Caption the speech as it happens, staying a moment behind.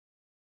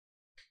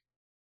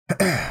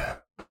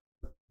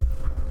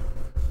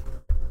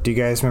Do you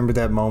guys remember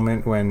that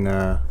moment when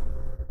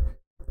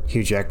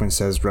Hugh Jackman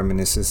says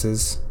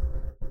reminiscences?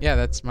 Yeah,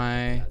 that's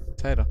my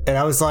title. And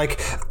I was like,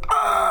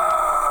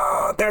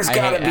 oh, there's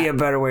got to be a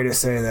better way to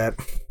say that.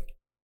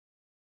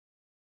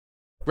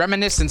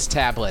 Reminiscence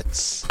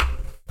tablets.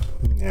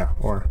 Yeah,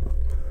 or...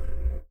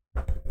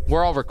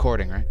 We're all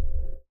recording, right?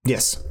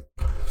 Yes.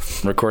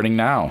 Recording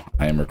now.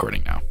 I am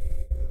recording now.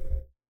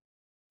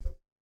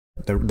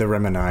 The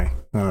Remini.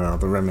 No,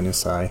 the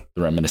Reminisci.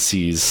 The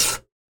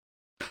reminisces.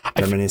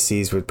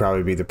 Reminisces would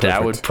probably be the perfect.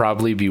 That would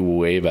probably be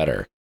way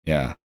better.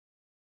 Yeah.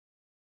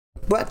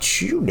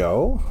 But you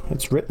know,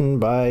 it's written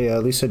by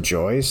Lisa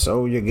Joy,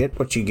 so you get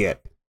what you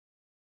get.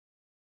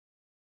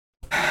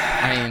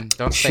 I mean,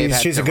 don't say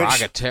that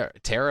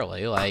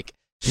derogatorily. Like,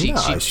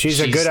 she's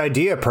a good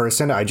idea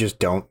person. I just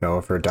don't know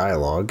if her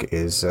dialogue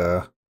is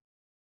the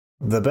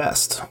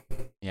best.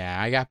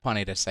 Yeah, I got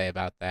plenty to say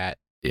about that.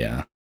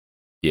 Yeah.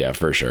 Yeah,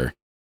 for sure.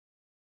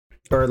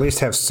 Or at least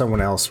have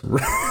someone else.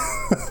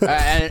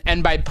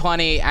 And by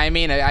plenty, I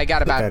mean I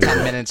got about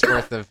 10 minutes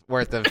worth of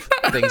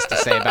things to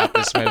say about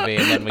this movie,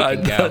 and then we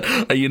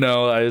can go. You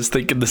know, I was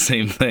thinking the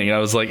same thing. I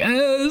was like,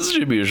 this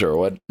should be a short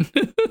one.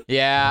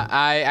 Yeah,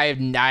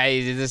 I'm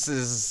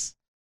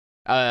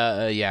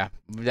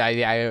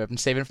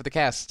saving for the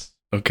cast.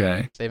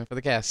 Okay. Saving for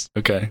the cast.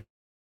 Okay.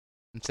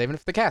 I'm saving it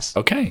for the cast.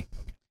 Okay.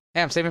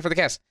 Yeah, I'm saving for the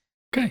cast.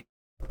 Okay.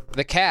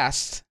 The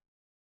cast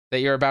that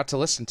you're about to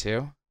listen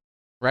to,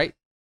 right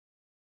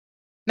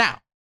now.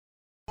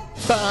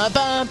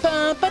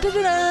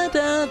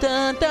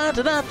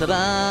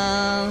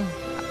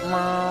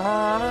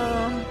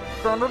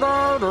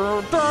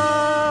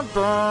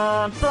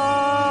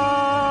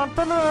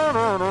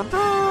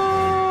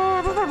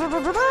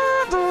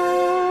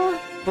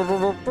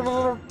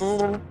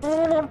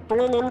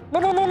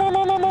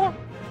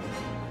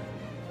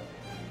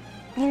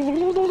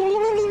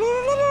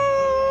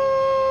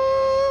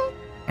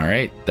 All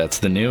right, that's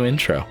the new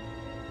intro.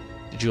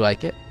 Did you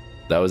like it?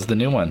 That was the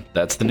new one.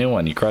 That's the new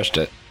one. You crushed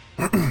it.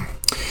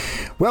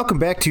 Welcome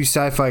back to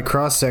Sci-Fi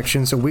Cross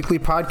Sections, a weekly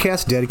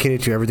podcast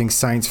dedicated to everything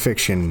science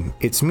fiction.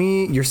 It's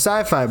me, your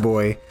sci-fi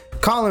boy,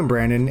 Colin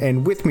Brandon,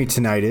 and with me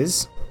tonight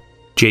is...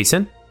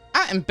 Jason.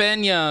 I'm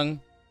Ben Young.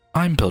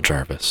 I'm Bill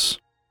Jarvis.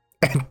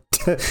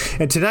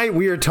 And tonight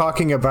we are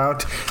talking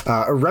about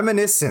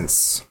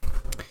Reminiscence.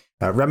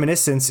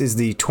 Reminiscence is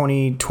the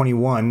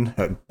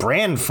 2021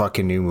 brand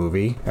fucking new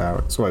movie.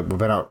 So we've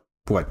been out,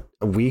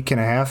 a week and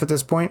a half at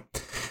this point?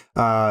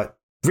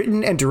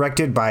 Written and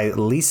directed by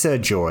Lisa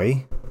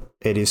Joy.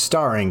 It is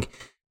starring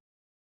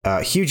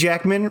Hugh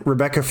Jackman,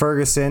 Rebecca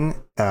Ferguson,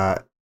 I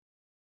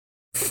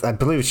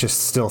believe it's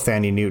just still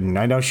Thandie Newton.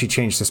 I know she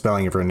changed the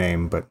spelling of her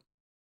name, but...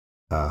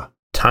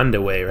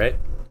 Thandiwe, right?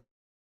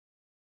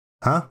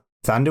 Huh?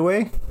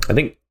 Thandiwe? I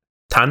think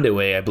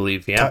Thandiwe, I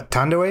believe, yeah.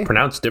 Thandiwe?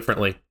 Pronounced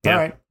differently. Yeah. All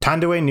right.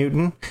 Thandiwe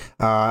Newton,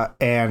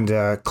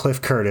 and Cliff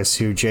Curtis,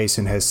 who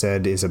Jason has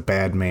said is a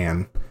bad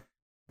man,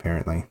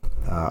 apparently.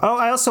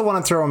 I also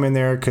want to throw him in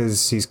there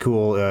because he's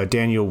cool.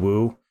 Daniel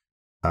Wu.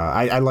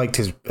 I liked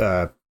his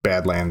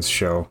Badlands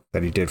show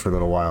that he did for a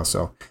little while,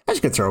 so I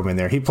just could throw him in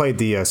there. He played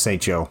the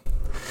St. Joe.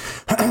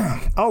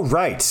 All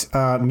right.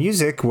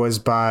 Music was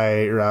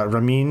by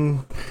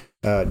Ramin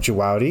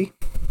Djawadi.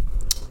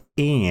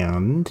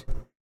 And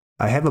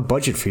I have a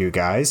budget for you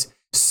guys.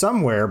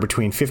 Somewhere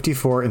between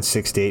 $54 and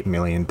 $68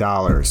 million.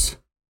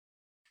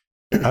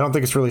 I don't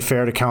think it's really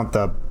fair to count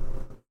the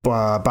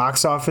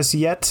box office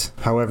yet.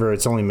 However,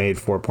 it's only made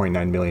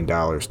 $4.9 million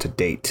to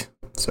date.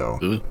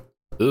 So,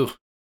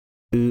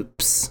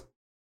 oops.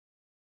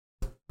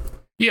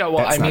 Yeah,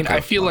 well, I mean, I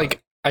feel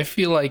like I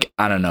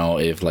don't know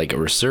if like a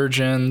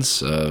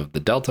resurgence of the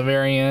Delta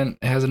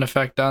variant has an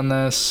effect on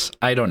this.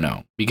 I don't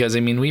know, because I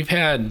mean, we've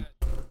had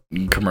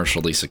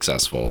commercially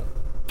successful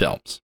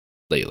films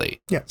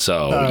lately. Yeah.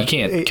 So you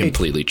can't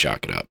completely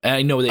chalk it up. And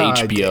I know the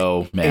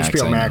HBO Max.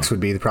 HBO Max would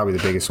be probably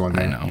the biggest one.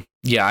 I know.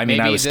 Yeah, I mean,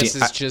 maybe this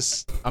is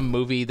just a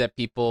movie that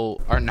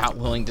people are not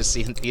willing to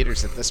see in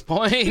theaters at this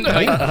point.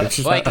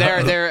 Like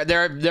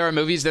there are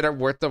movies that are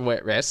worth the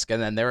risk,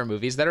 and then there are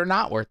movies that are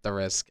not worth the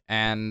risk.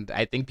 And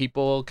I think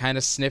people kind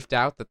of sniffed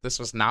out that this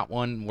was not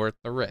one worth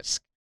the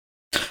risk.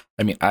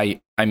 I mean,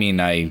 I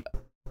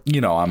you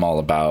know, I'm all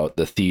about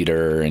the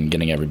theater and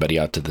getting everybody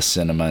out to the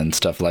cinema and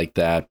stuff like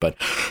that. But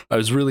I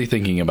was really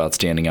thinking about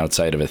standing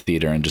outside of a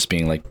theater and just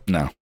being like,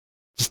 no,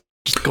 just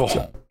go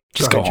home.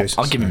 Just go home.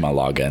 I'll give you my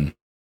login.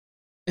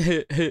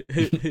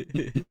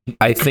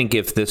 I think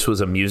if this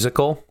was a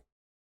musical,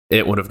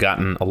 it would have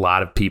gotten a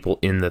lot of people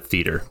in the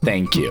theater.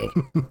 Thank you.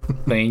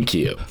 Thank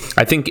you.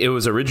 I think it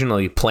was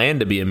originally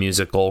planned to be a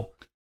musical,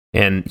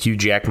 and Hugh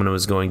Jackman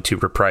was going to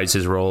reprise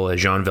his role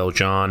as Jean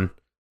Valjean,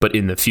 but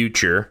in the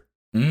future.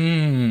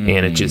 And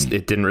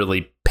it didn't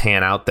really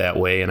pan out that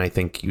way, and I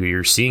think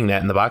you're seeing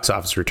that in the box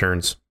office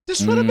returns.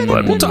 This would have been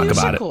but we'll talk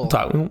about it. We'll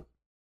talk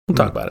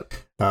about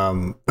it.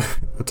 I'll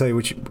tell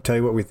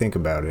you what we think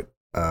about it.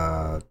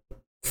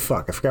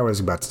 Fuck, I forgot what I was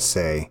about to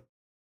say.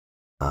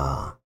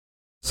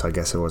 So I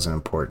guess it wasn't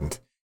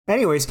important.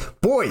 Anyways,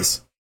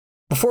 boys,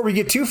 before we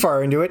get too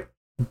far into it,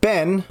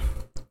 Ben,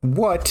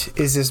 what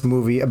is this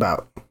movie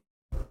about?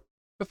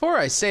 Before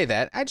I say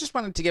that, I just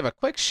wanted to give a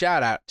quick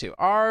shout out to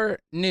our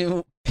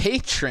new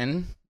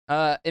patron,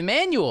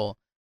 Emmanuel.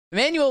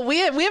 Emmanuel, we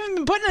haven't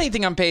been putting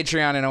anything on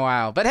Patreon in a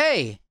while, but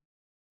hey,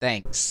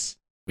 thanks.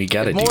 We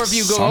got it. More of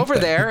you go over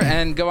there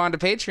and go on to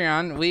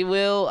Patreon. We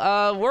will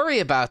worry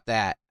about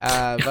that.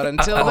 But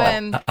until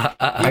then,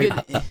 I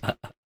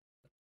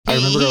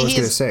remember what I was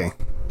going to say.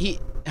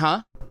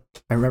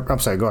 I'm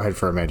sorry. Go ahead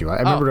for Emmanuel. I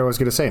remember what I was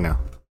going to say now.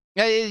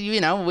 Yeah,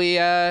 we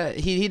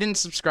he didn't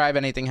subscribe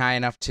anything high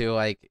enough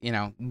to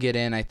get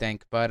in, I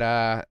think,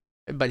 but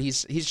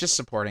he's just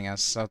supporting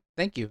us. So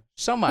thank you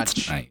so much.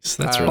 That's nice.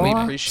 That's really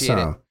nice. Appreciate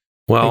it.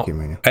 Well,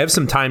 I have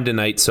some time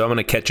tonight, so I'm going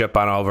to catch up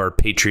on all of our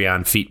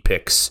Patreon feet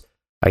pics.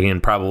 I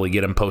can probably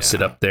get them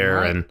posted up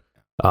there, and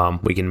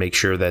we can make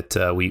sure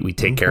that we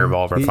take care of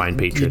all of our fine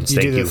patrons.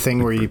 You do the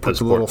thing where you put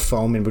the little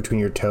foam in between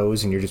your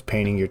toes, and you're just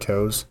painting your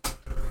toes.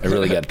 I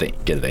really got to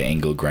get the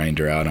angle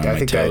grinder out on my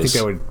toes. I think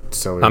that would.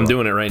 I'm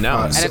doing it right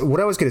now. So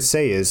what I was going to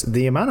say is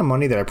the amount of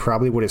money that I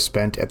probably would have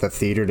spent at the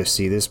theater to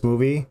see this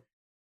movie,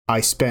 I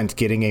spent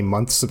getting a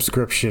month's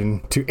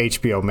subscription to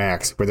HBO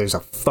Max, where there's a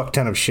fuck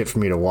ton of shit for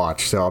me to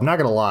watch. So I'm not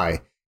going to lie.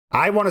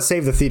 I want to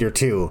save the theater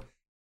too.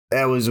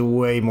 That was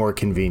way more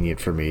convenient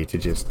for me to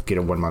just get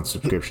a 1 month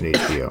subscription to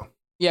HBO.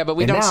 Yeah, but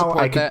we don't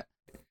support that.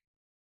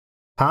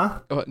 Huh?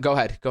 Go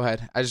ahead.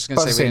 I was just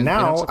going to say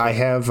now I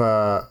have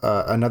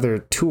another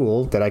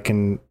tool that I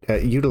can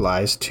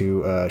utilize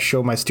to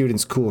show my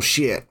students cool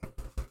shit.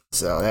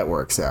 So that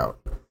works out.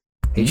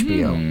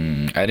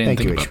 HBO. I didn't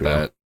think about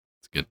that.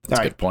 It's good.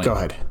 That's a good point. Go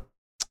ahead.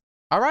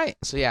 All right.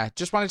 So yeah,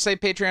 just wanted to say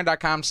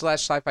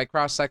patreon.com/sci-fi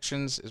cross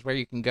sections is where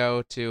you can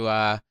go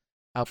to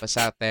help us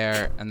out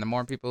there. And the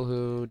more people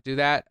who do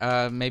that,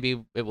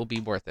 maybe it will be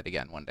worth it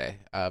again one day.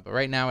 But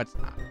right now it's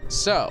not.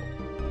 So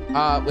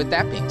with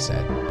that being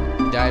said,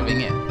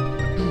 diving in.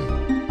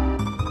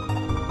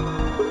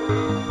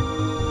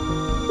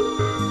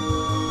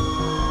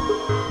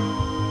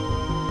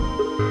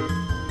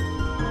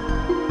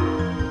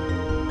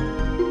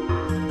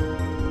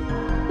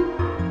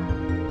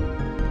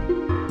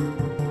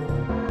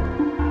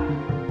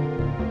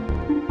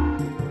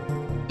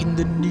 In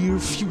the near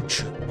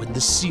future, when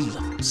the sea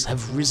levels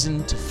have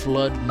risen to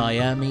flood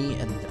Miami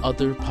and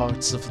other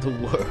parts of the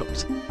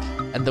world,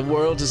 and the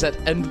world is at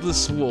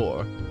endless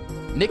war,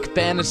 Nick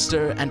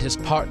Bannister and his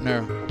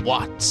partner,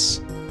 Watts,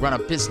 run a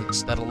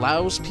business that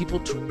allows people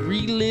to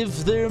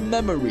relive their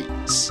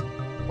memories.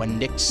 When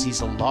Nick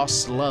sees a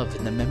lost love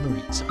in the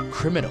memories of a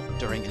criminal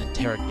during an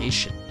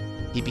interrogation,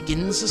 he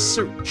begins a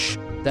search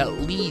that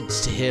leads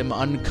to him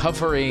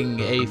uncovering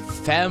a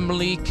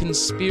family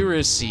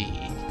conspiracy.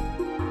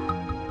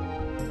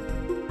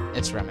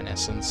 It's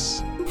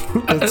reminiscence.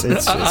 It's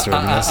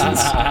reminiscence.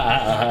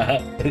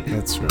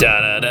 It's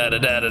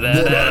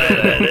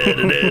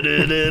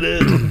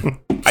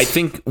I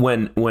think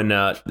when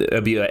I'll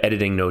be an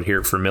editing note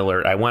here for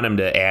Miller, I want him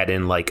to add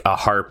in like a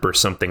harp or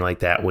something like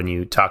that when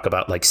you talk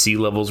about like sea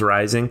levels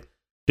rising,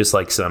 just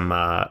like some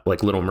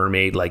like Little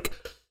Mermaid, like.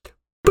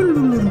 All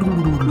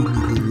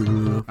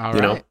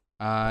right.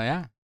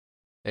 Yeah.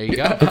 There you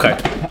go. Okay.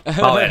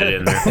 I'll add it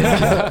in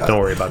there. Don't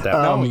worry about that.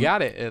 No, we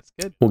got it. It's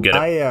good. We'll get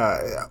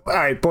it. All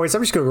right, boys,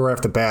 I'm just going to go right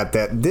off the bat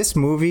that this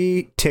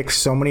movie ticks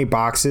so many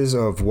boxes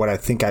of what I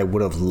think I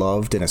would have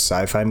loved in a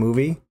sci-fi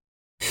movie.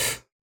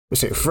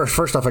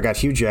 First off, I got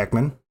Hugh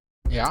Jackman.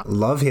 Yeah.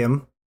 Love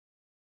him.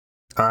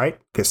 All right.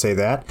 Can say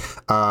that.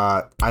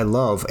 I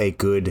love a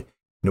good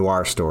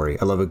noir story.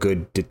 I love a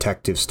good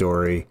detective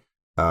story.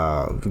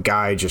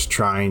 Guy just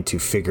trying to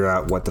figure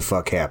out what the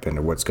fuck happened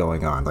or what's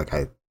going on. Like,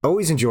 I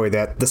always enjoy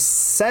that. The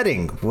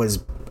setting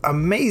was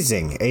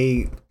amazing.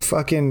 A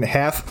fucking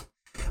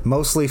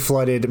mostly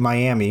flooded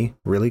Miami.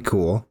 Really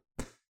cool.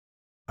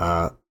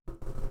 So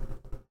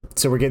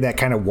we're getting that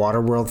kind of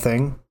Waterworld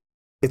thing.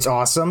 It's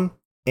awesome.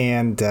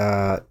 And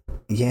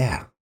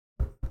yeah,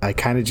 I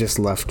kind of just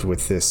left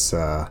with this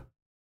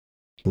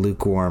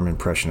lukewarm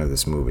impression of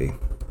this movie.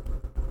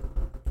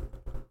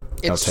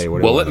 I'll tell you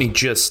what. Well, let me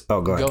just.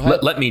 Oh, go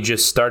ahead. Let me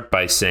just start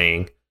by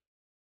saying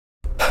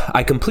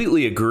I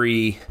completely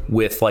agree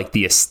with like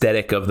the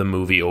aesthetic of the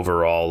movie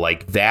overall.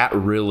 Like that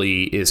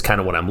really is kind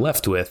of what I'm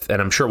left with,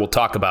 and I'm sure we'll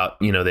talk about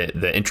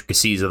the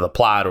intricacies of the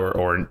plot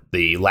or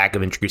the lack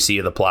of intricacy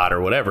of the plot or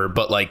whatever.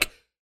 But like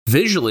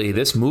visually,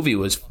 this movie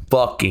was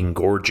fucking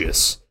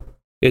gorgeous.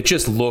 It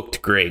just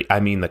looked great. I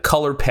mean, the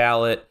color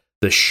palette,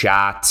 the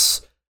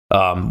shots.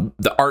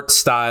 The art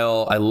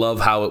style, I love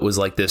how it was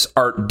like this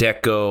Art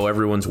Deco.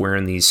 Everyone's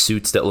wearing these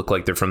suits that look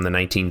like they're from the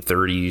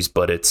 1930s,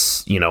 but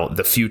it's,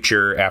 the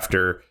future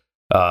after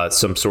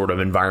some sort of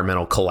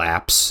environmental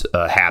collapse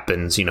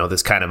happens.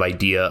 This kind of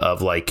idea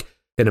of like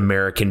an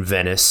American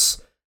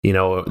Venice.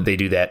 They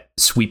do that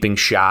sweeping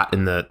shot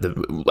in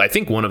the I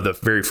think one of the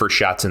very first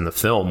shots in the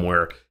film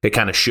where it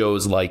kind of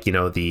shows like,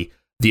 the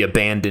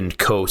abandoned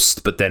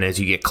coast. But then as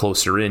you get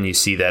closer in, you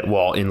see that,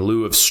 well, in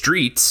lieu of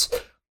streets,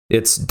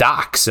 it's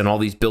docks, and all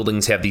these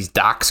buildings have these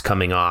docks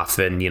coming off,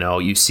 and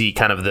you see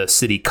kind of the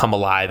city come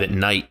alive at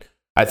night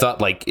I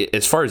thought, like,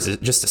 as far as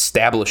just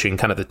establishing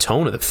kind of the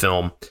tone of the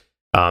film,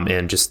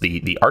 and just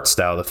the art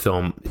style of the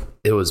film,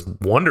 it was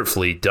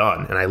wonderfully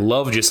done. And I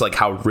love just like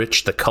how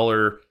rich the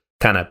color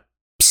kind of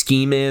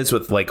scheme is,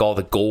 with like all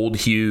the gold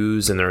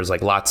hues, and there's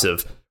like lots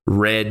of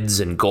reds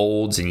and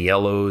golds and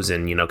yellows,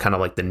 and kind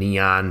of like the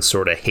neon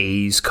sort of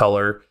haze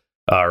color,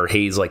 or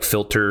haze like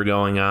filter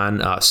going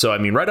on. So I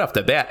mean, right off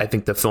the bat, I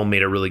think the film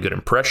made a really good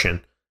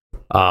impression.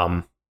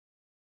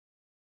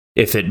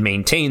 If it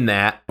maintained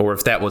that, or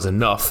if that was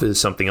enough, is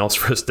something else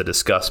for us to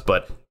discuss.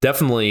 But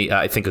definitely,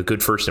 I think a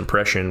good first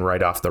impression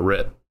right off the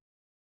rip.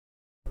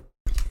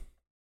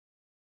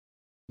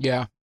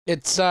 Yeah,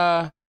 it's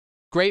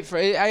great for.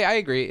 I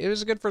agree. It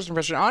was a good first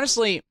impression.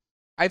 Honestly,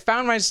 I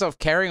found myself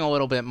caring a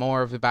little bit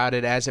more about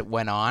it as it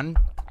went on.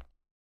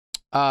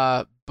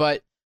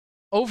 But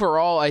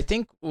overall, I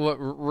think what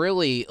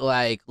really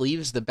like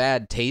leaves the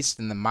bad taste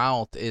in the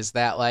mouth is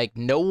that like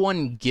no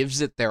one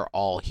gives it their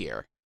all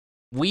here.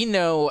 We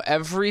know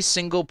every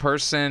single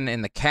person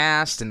in the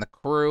cast, in the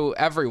crew,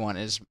 everyone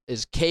is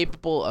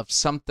capable of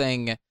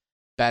something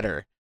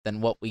better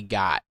than what we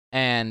got.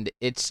 And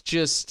it's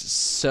just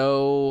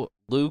so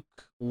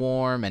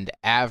lukewarm and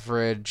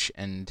average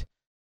and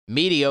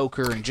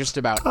mediocre in just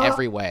about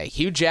every way.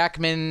 Hugh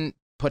Jackman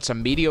puts a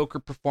mediocre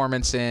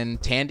performance in.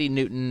 Thandie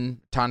Newton,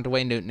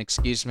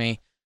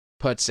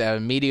 puts a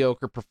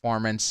mediocre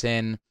performance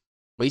in.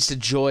 Lisa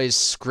Joy's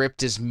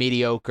script is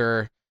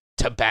mediocre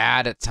to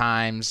bad at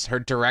times. Her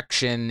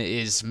direction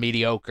is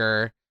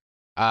mediocre.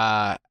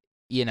 I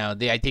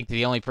think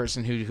the only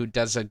person who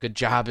does a good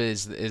job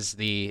is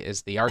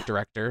the art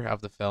director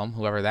of the film,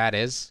 whoever that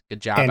is.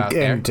 Good job out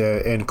there.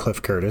 And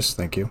Cliff Curtis,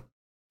 thank you.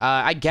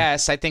 I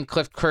think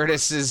Cliff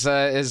Curtis is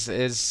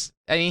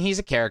I mean, he's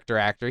a character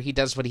actor. He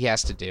does what he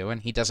has to do,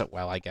 and he does it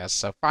well, I guess.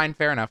 So fine,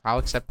 fair enough. I'll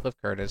accept Cliff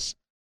Curtis.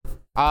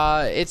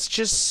 It's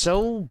just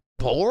so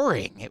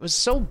boring. It was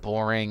so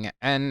boring,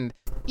 and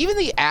even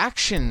the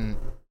action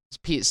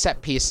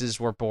set pieces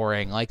were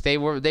boring. Like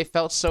they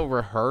felt so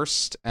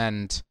rehearsed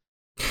and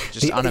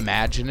just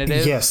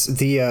unimaginative. Yes,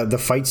 the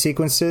fight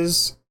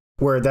sequences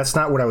where that's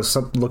not what I was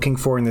looking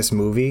for in this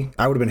movie.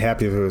 I would have been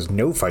happy if there was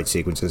no fight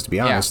sequences, to be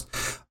honest.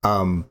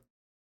 Yeah.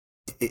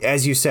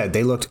 As you said,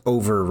 they looked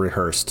over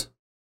rehearsed.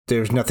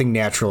 There's nothing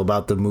natural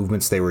about the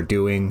movements they were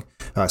doing,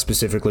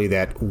 specifically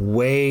that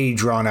way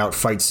drawn out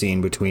fight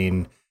scene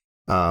between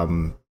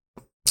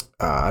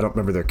I don't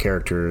remember their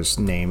character's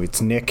name.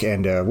 It's Nick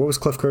and what was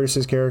Cliff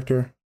Curtis's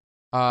character?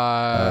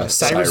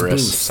 Cyrus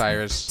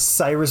Booth.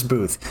 Cyrus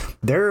Booth.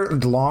 Their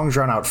long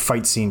drawn out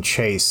fight scene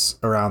chase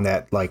around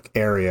that like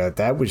area,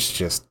 that was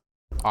just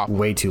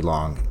way too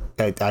long.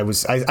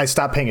 I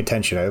stopped paying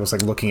attention. I was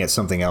like looking at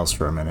something else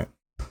for a minute.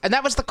 And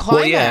that was the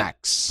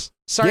climax.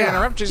 Sorry to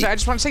interrupt you. I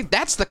just want to say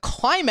that's the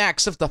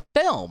climax of the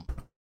film.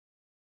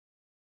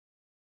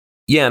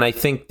 Yeah, and I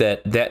think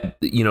that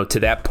to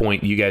that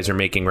point you guys are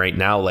making right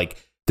now, like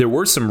there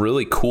were some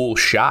really cool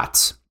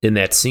shots in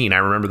that scene. I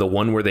remember the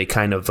one where they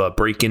kind of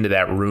break into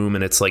that room,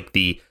 and it's like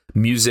the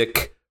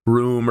music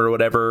room or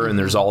whatever, and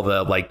there's all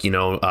the like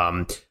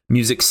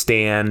music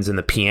stands and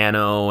the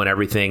piano and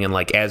everything, and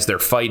like as they're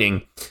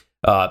fighting,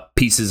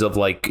 pieces of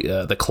like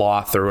the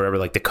cloth or whatever,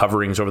 like the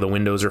coverings over the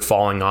windows are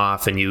falling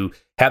off, and you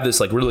have this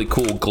like really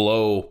cool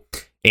glow,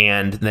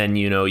 and then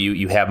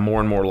you have more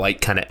and more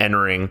light kind of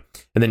entering,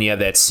 and then you have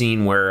that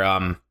scene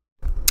where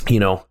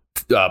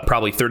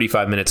probably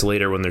 35 minutes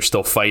later when they're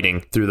still fighting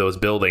through those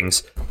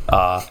buildings,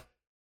 I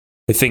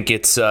think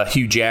it's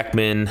Hugh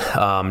Jackman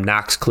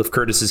knocks Cliff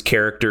Curtis's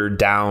character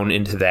down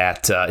into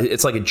that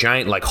it's like a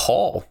giant like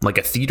hall, like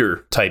a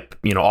theater type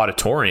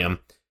auditorium,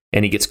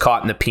 and he gets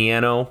caught in the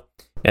piano.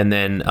 And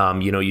then,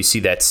 you see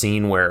that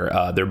scene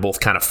where they're both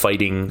kind of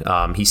fighting.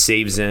 He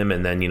saves him,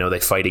 and then, they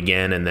fight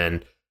again. And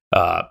then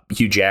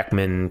Hugh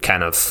Jackman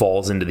kind of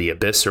falls into the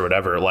abyss or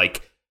whatever.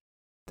 Like,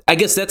 I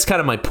guess that's kind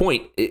of my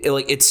point.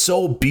 It's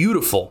so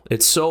beautiful.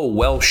 It's so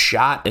well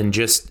shot and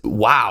just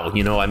wow.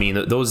 I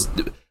mean,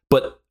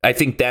 but I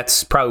think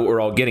that's probably what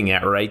we're all getting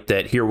at, right?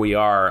 That here we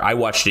are. I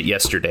watched it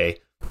yesterday,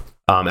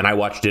 and I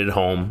watched it at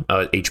home,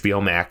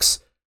 HBO Max.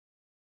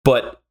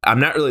 But I'm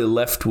not really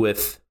left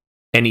with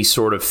any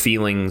sort of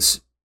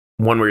feelings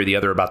one way or the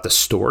other about the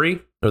story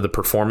or the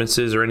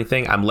performances or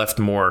anything. I'm left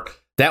more,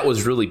 that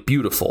was really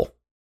beautiful,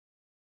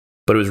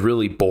 but it was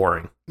really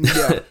boring.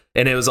 Yeah.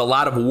 And it was a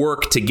lot of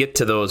work to get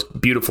to those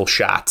beautiful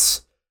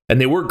shots.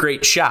 And they were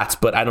great shots,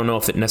 but I don't know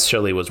if it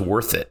necessarily was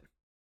worth it.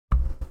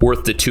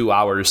 Worth the 2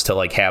 hours to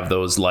like have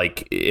those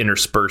like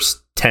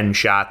interspersed 10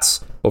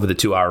 shots over the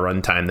 2 hour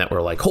runtime that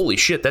were like, holy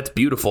shit, that's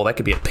beautiful. That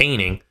could be a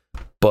painting.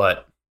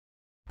 But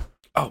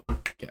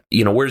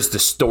where's the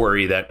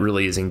story that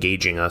really is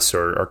engaging us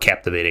or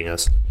captivating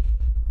us?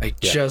 I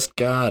just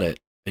got it.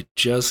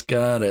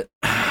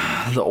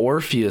 The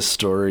Orpheus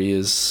story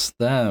is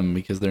them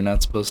because they're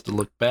not supposed to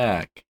look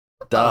back.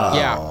 Duh.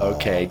 Yeah.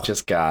 Okay,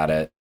 just got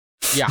it.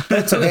 Yeah.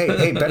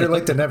 hey, better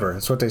late than never.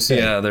 That's what they say.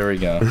 Yeah, there we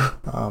go.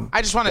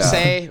 I just want to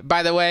say,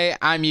 by the way,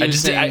 I'm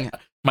using...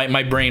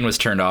 My brain was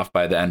turned off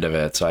by the end of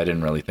it, so I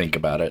didn't really think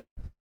about it.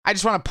 I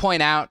just want to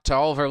point out to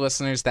all of our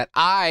listeners that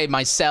I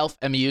myself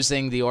am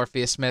using the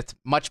Orpheus myth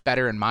much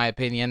better, in my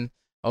opinion,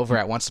 over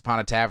at Once Upon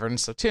a Tavern.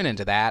 So tune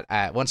into that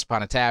at Once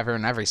Upon a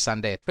Tavern every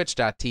Sunday at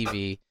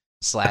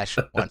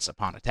twitch.tv/Once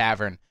Upon a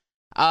Tavern.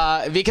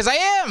 Because I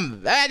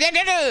am.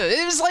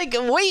 It was like,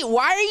 wait,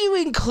 why are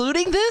you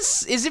including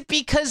this? Is it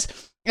because?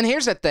 And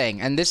here's the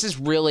thing, and this is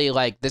really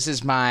like, this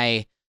is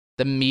the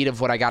meat of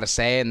what I got to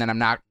say, and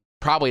then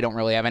probably don't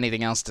really have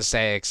anything else to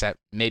say except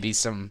maybe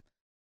some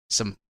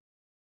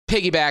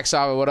piggybacks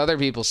off of what other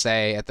people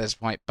say at this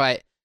point.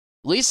 But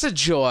Lisa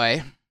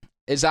Joy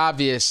is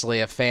obviously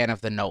a fan of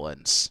the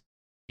Nolans.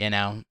 You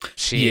know,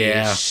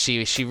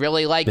 she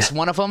really likes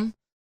one of them.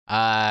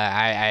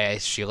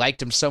 She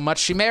liked him so much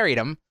she married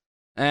him,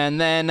 and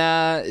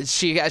then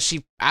she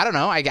I don't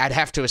know. I'd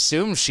have to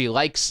assume she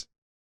likes,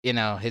 you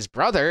know, his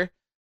brother,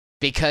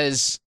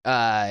 because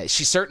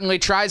she certainly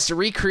tries to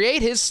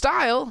recreate his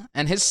style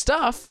and his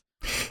stuff.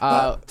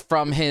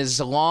 From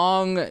his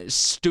long,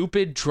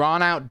 stupid,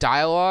 drawn-out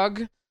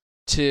dialogue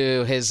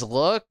to his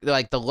look,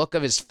 like the look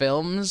of his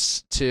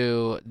films,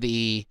 to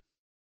the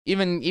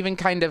even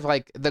kind of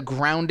like the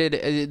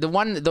grounded. The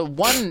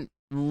one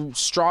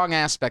strong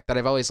aspect that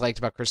I've always liked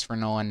about Christopher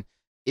Nolan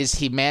is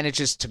he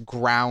manages to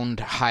ground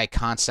high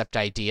concept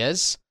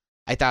ideas.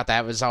 I thought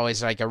that was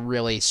always like a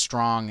really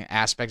strong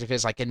aspect of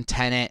his, like in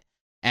Tenet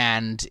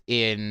and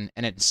in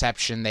an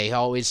Inception. They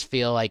always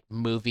feel like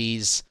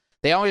movies.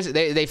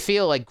 They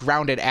feel like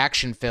grounded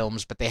action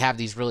films, but they have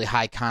these really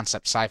high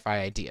concept sci-fi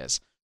ideas.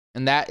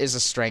 And that is a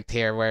strength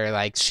here, where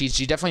like she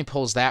definitely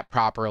pulls that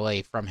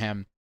properly from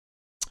him.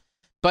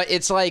 But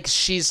it's like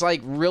she's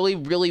like really,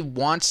 really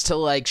wants to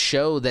like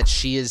show that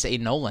she is a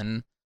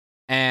Nolan,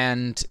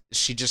 and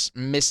she just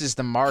misses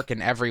the mark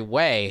in every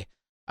way.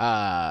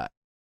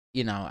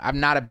 You know,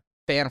 I'm not a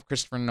fan of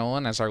Christopher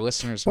Nolan, as our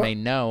listeners may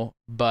know,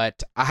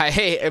 but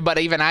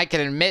even I can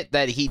admit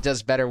that he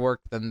does better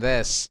work than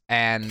this,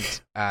 and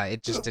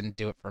it just didn't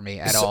do it for me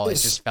at all. It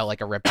just felt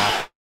like a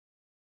ripoff.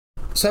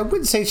 So I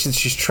wouldn't say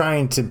she's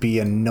trying to be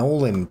a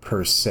Nolan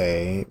per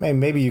se.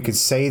 Maybe you could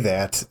say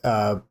that.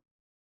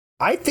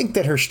 I think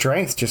that her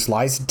strength just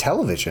lies in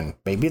television.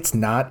 Maybe it's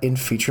not in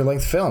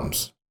feature-length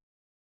films,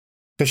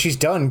 because she's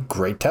done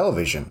great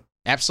television.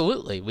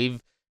 Absolutely.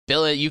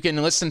 Bill, you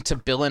can listen to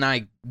Bill and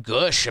I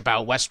gush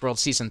about Westworld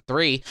Season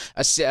 3,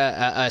 a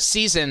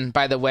season,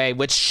 by the way,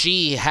 which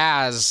she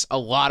has a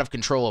lot of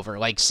control over.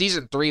 Like,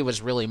 Season 3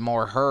 was really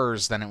more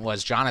hers than it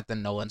was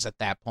Jonathan Nolan's at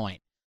that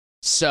point.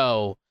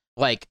 So,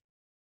 like,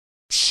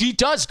 she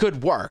does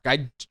good work.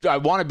 I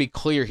want to be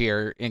clear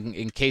here,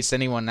 in case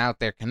anyone out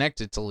there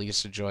connected to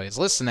Lisa Joy is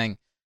listening.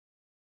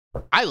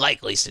 I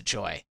like Lisa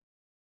Joy.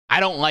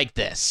 I don't like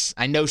this.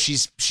 I know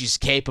she's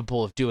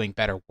capable of doing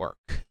better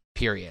work,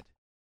 period.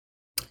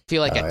 I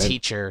feel like a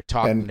teacher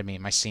talking to me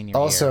in my senior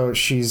year. Also,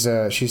 she's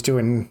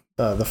doing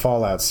the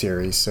Fallout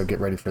series, so get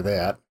ready for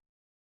that.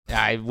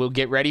 I will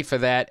get ready for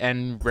that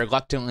and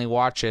reluctantly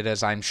watch it,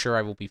 as I'm sure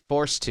I will be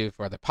forced to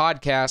for the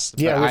podcast.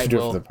 Yeah, we should do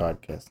it for the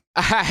podcast.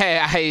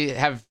 I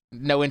have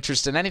no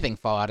interest in anything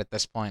Fallout at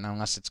this point,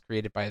 unless it's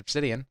created by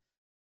Obsidian.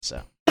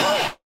 So.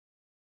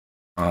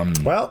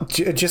 Well,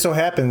 it just so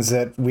happens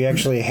that we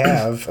actually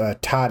have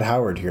Todd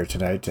Howard here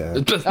tonight.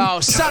 Oh,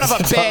 son of a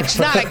bitch!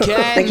 Not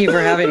again! Thank you for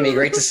having me.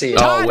 Great to see you.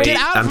 Todd, get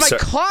out of my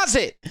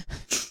closet!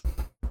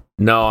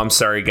 No, I'm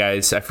sorry,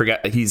 guys. I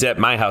forgot. He's at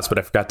my house, but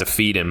I forgot to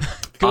feed him.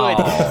 Good.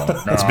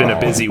 Oh, no. It's been a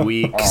busy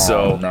week,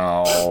 so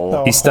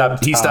no. He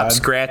stopped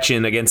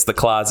scratching against the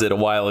closet a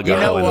while ago. You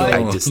know what?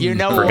 And I just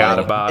forgot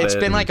about it. It's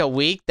been like a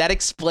week. That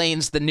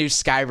explains the new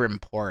Skyrim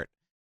port.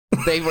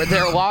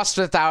 They're lost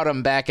without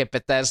him back at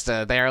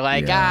Bethesda. They're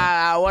like,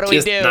 what do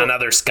just we do?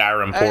 Another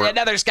Skyrim port.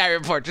 Another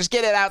Skyrim port. Just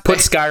get it out there.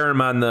 Put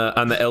Skyrim on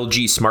the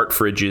LG smart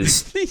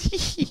fridges.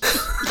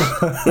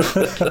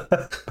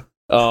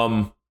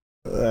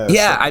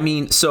 Yeah, I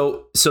mean,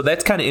 so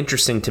that's kind of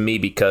interesting to me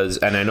because,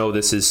 and I know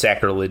this is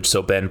sacrilege,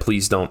 so Ben,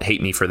 please don't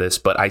hate me for this,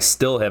 but I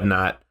still have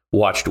not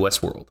watched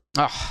Westworld.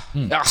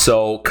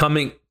 So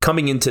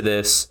coming into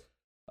this,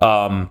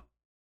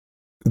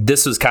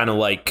 this was kind of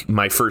like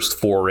my first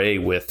foray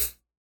with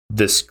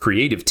this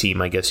creative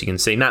team, I guess you can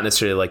say. Not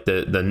necessarily like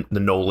the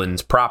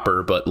Nolans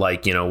proper, but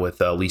like, you know,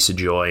 with Lisa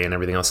Joy and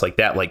everything else like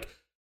that, like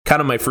kind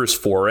of my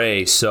first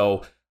foray.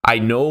 So I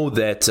know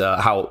that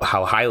how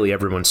highly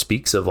everyone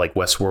speaks of like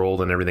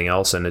Westworld and everything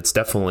else, and it's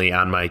definitely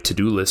on my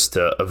to-do list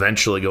to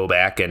eventually go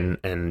back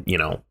and you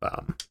know,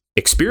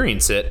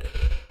 experience it.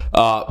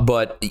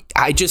 But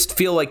I just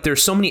feel like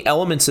there's so many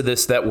elements of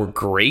this that were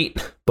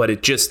great, but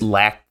it just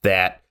lacked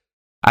that,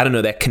 I don't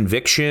know, that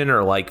conviction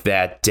or like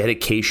that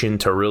dedication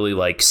to really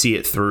like see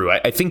it through.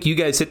 I think you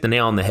guys hit the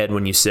nail on the head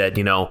when you said,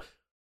 you know,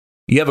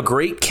 you have a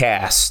great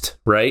cast,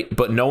 right?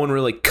 But no one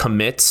really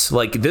commits.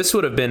 Like, this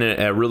would have been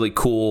a really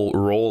cool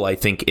role, I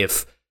think,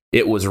 if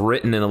it was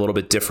written in a little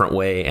bit different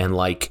way and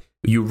like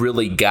you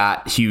really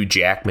got Hugh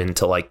Jackman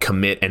to like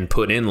commit and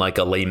put in like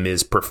a Les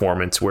Mis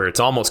performance where it's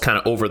almost kind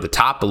of over the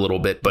top a little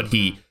bit, but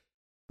he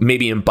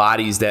maybe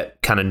embodies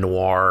that kind of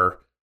noir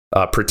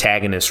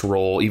protagonist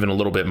role even a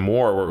little bit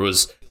more, where it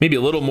was maybe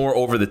a little more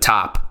over the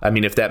top. I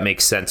mean, if that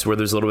makes sense, where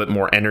there's a little bit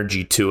more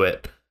energy to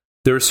it.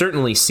 There are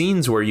certainly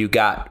scenes where you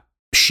got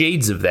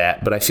shades of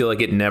that, but I feel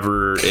like it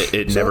never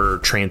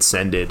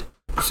transcended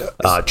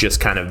just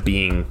kind of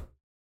being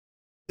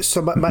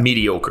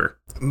mediocre.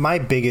 My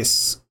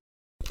biggest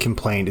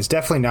complaint is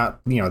definitely not,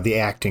 the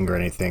acting or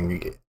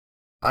anything.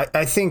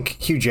 I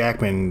think Hugh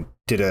Jackman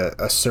did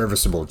a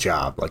serviceable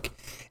job. Like,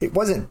 it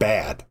wasn't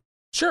bad.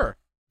 Sure.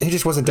 He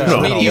just wasn't dialed in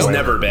all the way. He's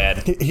never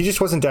bad. He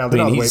just wasn't dialed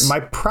in all the way. My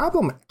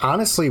problem,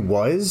 honestly,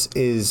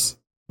 is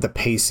the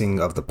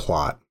pacing of the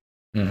plot.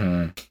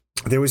 Mm-hmm.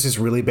 There was this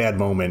really bad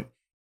moment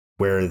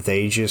where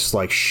they just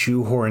like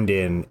shoehorned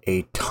in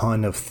a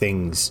ton of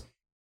things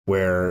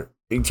where,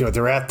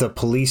 they're at the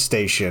police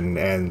station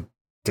and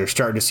they're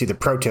starting to see the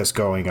protests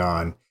going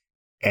on.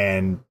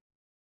 And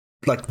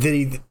like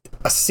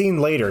a scene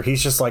later,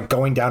 he's just like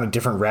going down a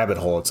different rabbit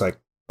hole. It's like,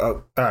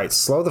 oh, all right,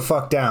 slow the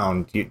fuck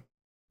down.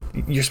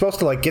 You're supposed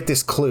to like get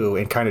this clue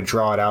and kind of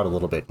draw it out a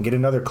little bit, and get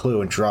another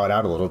clue and draw it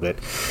out a little bit.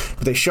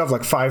 But they shove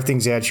like 5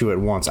 things at you at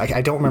once.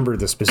 I don't remember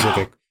the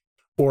specific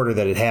order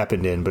that it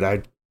happened in, but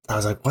I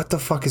was like, what the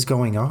fuck is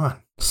going on?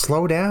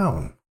 Slow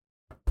down.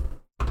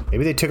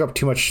 Maybe they took up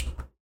too much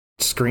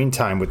screen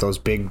time with those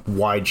big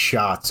wide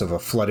shots of a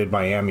flooded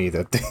Miami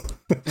that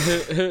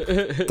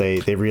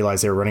they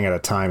realized they were running out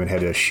of time and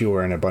had to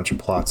shoehorn a bunch of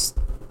plots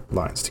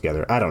lines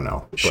together. I don't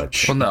know, but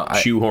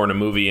shoehorn a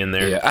movie in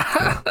there.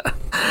 Yeah.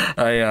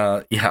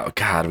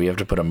 God, we have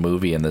to put a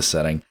movie in this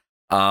setting.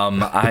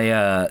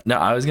 I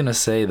was gonna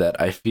say that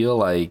I feel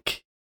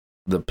like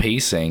the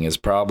pacing is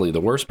probably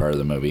the worst part of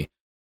the movie,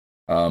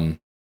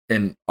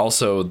 and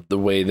also the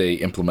way they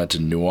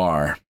implemented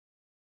noir.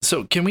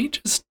 So can we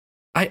just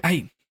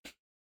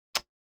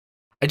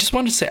I just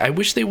want to say, I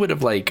wish they would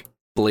have like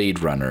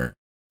Blade Runner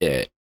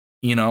it.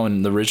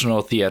 In the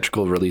original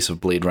theatrical release of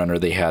Blade Runner,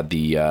 they had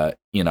the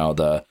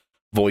the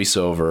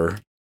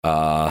voiceover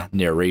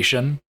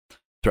narration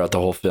throughout the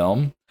whole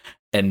film,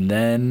 and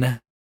then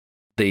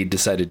they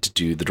decided to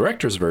do the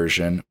director's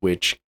version,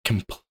 which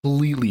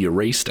completely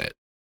erased it.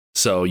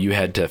 So you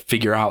had to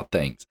figure out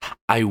things.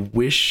 I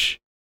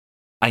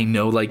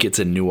know like it's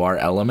a noir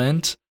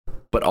element,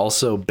 but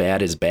also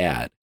bad is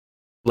bad.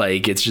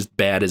 Like, it's just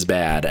bad is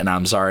bad. And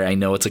I'm sorry, I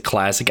know it's a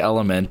classic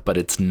element, but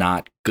it's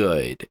not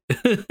good.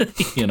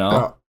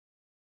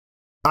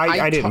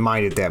 I didn't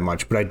mind it that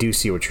much, but I do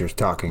see what you're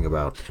talking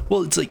about.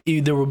 Well, it's like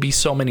there would be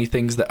so many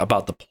things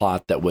about the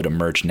plot that would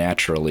emerge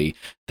naturally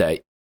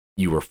that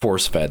you were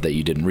force-fed that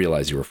you didn't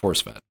realize you were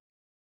force-fed.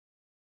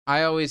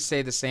 I always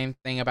say the same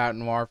thing about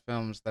noir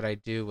films that I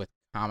do with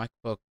comic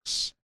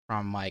books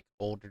from like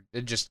older,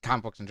 just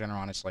comic books in general,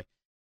 honestly.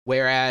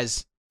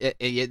 Whereas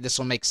this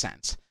will make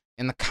sense.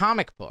 In the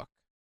comic book,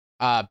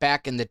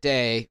 back in the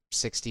day,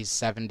 60s,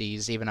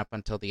 70s, even up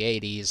until the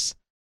 80s,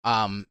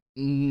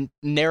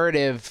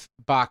 narrative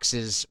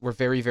boxes were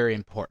very, very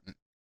important.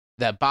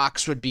 The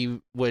box would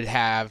it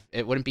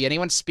wouldn't be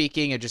anyone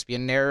speaking, it'd just be a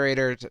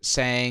narrator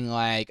saying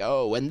like,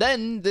 oh, and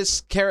then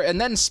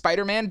and then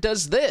Spider-Man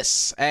does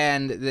this,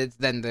 and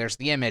then there's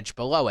the image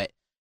below it.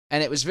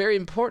 And it was very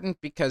important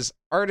because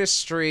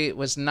artistry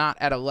was not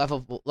at a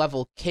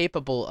level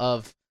capable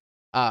of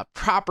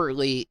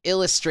properly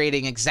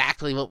illustrating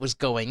exactly what was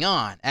going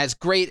on. As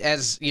great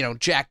as,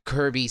 Jack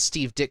Kirby,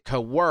 Steve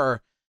Ditko were,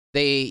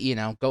 they,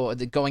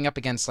 going up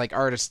against like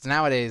artists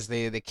nowadays,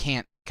 they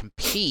can't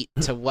compete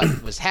to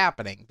what was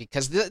happening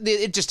because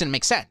it just didn't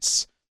make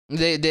sense.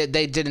 They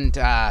didn't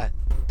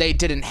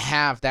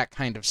have that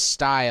kind of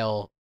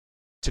style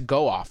to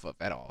go off of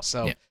at all.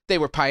 So They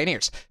were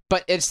pioneers.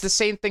 But it's the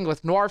same thing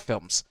with noir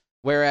films.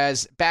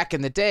 Whereas back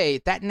in the day,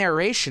 that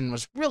narration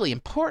was really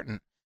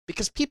important,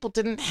 because people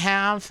didn't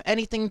have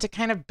anything to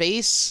kind of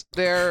base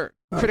their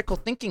critical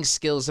thinking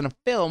skills in a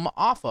film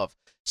off of.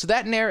 So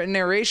that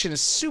narration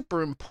is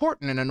super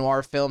important in a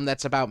noir film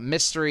that's about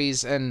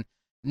mysteries, and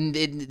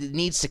it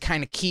needs to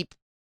kind of keep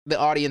the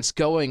audience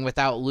going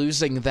without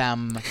losing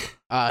them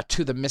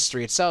to the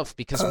mystery itself,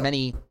 because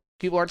many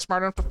people aren't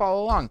smart enough to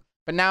follow along.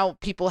 But now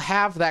people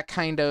have that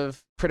kind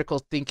of critical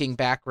thinking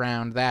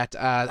background that,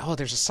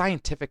 there's a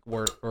scientific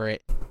word for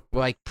it,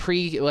 like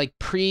pre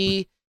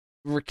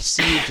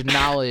received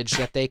knowledge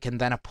that they can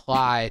then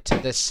apply to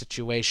this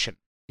situation.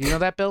 You know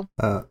that, Bill?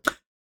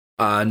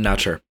 Not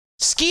sure.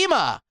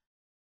 Schema.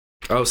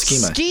 Oh,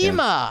 schema.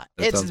 Schema.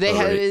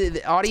 Yeah,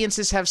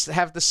 audiences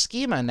have the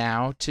schema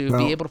now to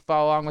be able to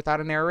follow along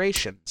without a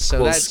narration.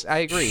 So I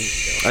agree.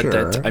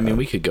 Sure.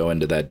 We could go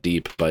into that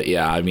deep, but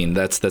yeah, I mean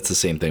that's the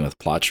same thing with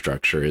plot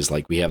structure. Is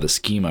like we have the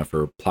schema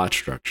for plot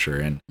structure,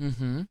 and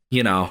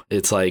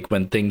it's like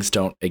when things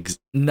don't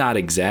not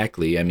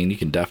exactly. I mean, you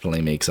can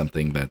definitely make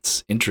something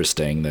that's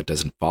interesting that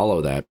doesn't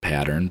follow that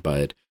pattern,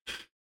 but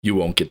you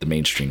won't get the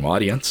mainstream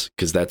audience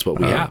because that's what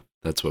we have.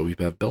 That's what we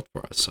have built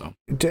for us. So,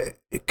 do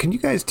you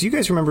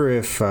guys remember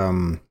if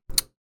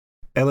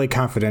LA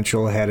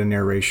Confidential had a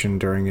narration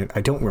during it?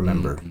 I don't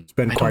remember. It's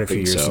been quite a few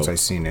years since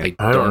I've seen it.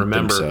 I don't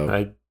remember.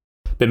 I've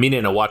been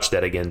meaning to watch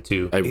that again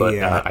too.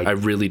 I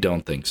really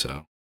don't think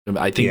so.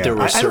 I think there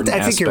were certain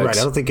aspects. I think you're right.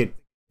 I don't think it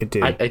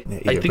did. I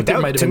think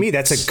but to me,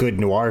 that's a good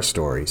noir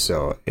story.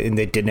 So, and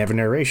they didn't have a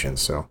narration.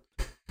 So,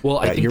 well,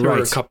 I think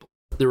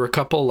there were a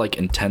couple like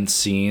intense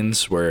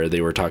scenes where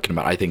they were talking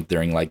about. I think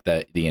during like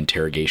the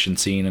interrogation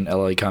scene in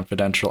LA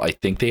Confidential, I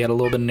think they had a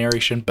little bit of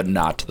narration, but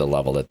not to the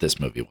level that this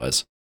movie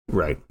was.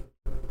 Right.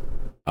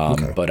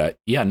 Okay. But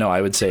yeah, no,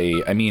 I would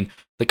say. I mean,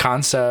 the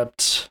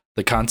concepts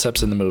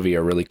in the movie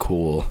are really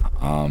cool.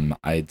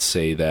 I'd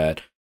say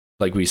that,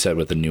 like we said,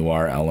 with the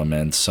noir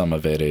elements, some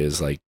of it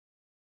is like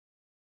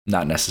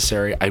not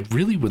necessary. I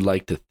really would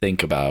like to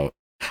think about.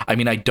 I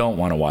mean, I don't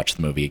want to watch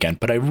the movie again,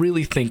 but I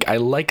really think I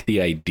like the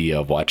idea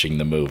of watching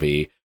the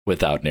movie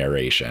without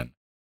narration.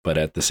 But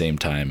at the same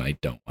time, I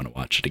don't want to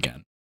watch it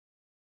again.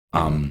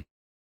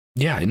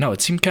 Yeah, no,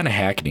 it seemed kind of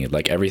hackneyed.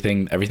 Like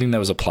everything that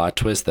was a plot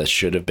twist that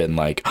should have been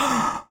like,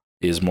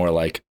 is more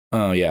like,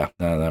 oh yeah,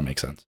 that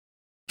makes sense.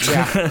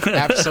 Yeah,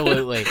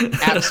 absolutely.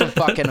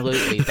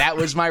 Absolutely. That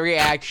was my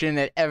reaction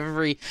at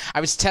every.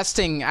 I was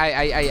testing.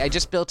 I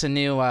just built a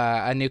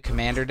new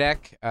commander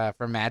deck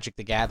for Magic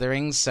the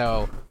Gathering,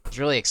 so I was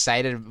really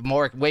excited.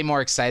 Way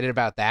more excited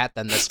about that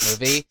than this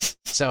movie.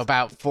 So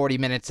about 40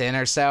 minutes in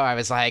or so, I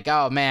was like,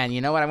 oh man,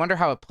 you know what? I wonder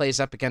how it plays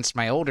up against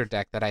my older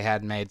deck that I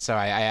had made. So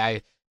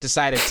I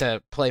decided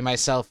to play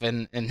myself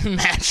in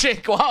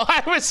Magic while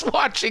I was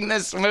watching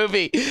this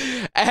movie,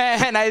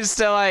 and I was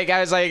like,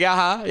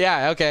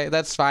 yeah, okay,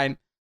 that's fine.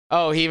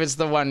 Oh, he was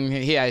the one.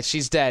 Yeah,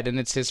 she's dead, and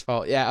it's his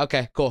fault. Yeah,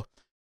 okay, cool.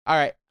 All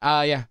right,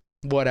 yeah,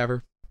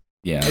 whatever.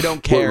 Yeah, I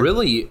don't care.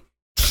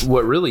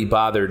 What really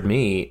bothered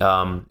me,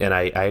 and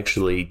I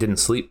actually didn't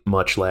sleep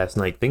much last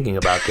night thinking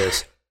about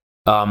this.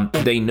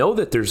 They know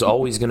that there's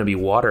always going to be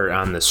water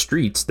on the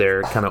streets.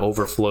 There kind of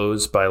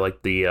overflows by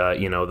like the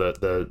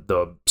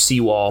the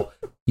seawall.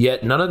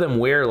 Yet none of them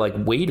wear like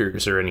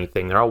waders or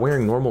anything. They're all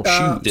wearing normal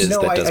shoes.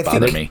 That does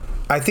bother me.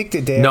 I think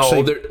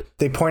that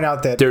they point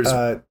out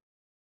that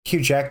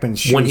Hugh Jackman's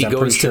shoes, when he I'm goes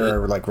pretty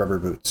sure, are like rubber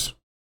boots.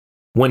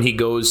 When he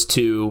goes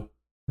to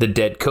the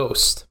Dead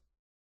Coast,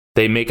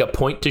 they make a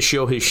point to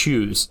show his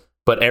shoes.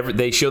 But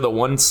they show the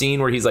one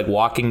scene where he's like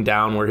walking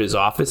down where his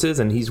office is,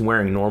 and he's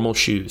wearing normal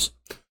shoes.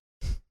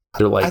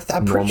 They're like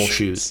normal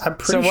shoes. I'm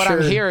pretty sure.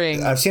 I'm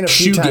hearing, I've seen a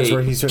few times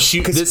where he's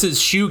this is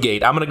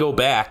Shoegate. I'm gonna go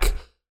back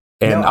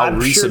and I'll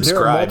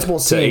resubscribe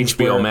to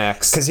HBO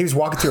Max because he was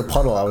walking through a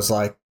puddle. I was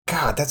like,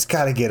 God, that's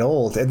got to get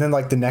old. And then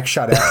like the next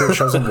shot after it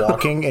shows him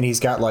walking, and he's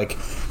got like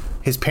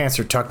his pants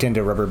are tucked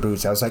into rubber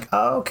boots. I was like,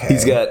 oh, okay.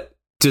 He's got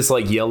just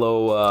like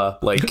yellow,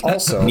 like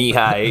also knee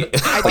high.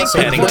 I think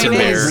Paddington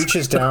Bear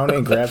reaches down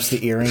and grabs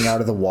the earring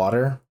out of the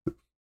water.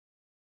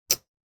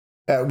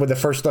 With the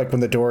first, like when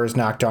the door is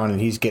knocked on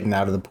and he's getting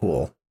out of the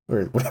pool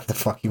or whatever the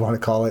fuck you want to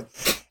call it,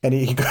 and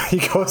he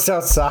goes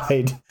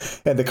outside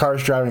and the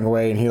car's driving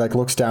away and he like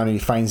looks down and he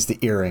finds the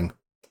earring.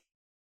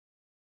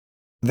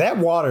 That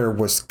water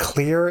was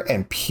clear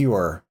and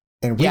pure,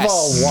 and we've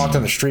all walked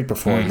on the street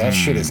before, and that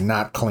shit is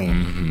not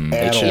clean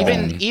at all.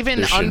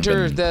 Even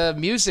under the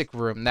music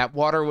room, that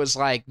water was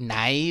like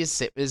nice.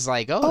 It was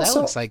like, oh, that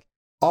looks like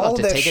all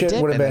of that shit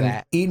would have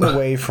been eaten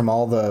away from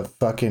all the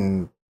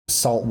fucking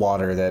salt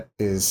water that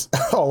is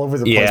all over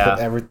the place. But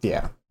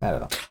I don't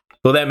know.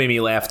 Well, that made me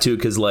laugh too,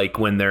 because like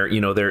when they're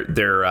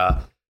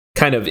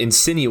kind of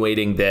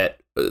insinuating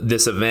that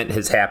this event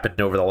has happened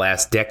over the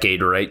last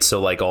decade, right? So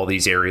like all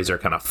these areas are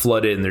kind of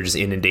flooded and they're just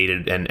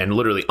inundated and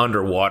literally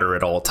underwater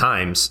at all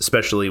times,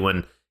 especially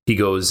when he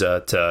goes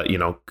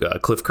to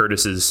Cliff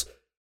Curtis's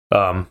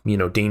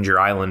Danger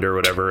Island or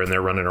whatever, and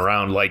they're running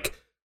around like.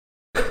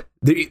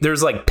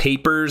 There's like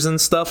papers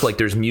and stuff, like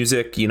there's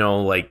music,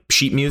 like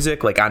sheet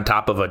music, like on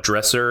top of a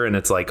dresser, and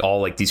it's like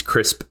all like this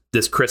crisp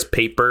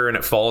paper, and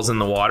it falls in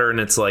the water, and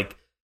it's like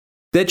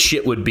that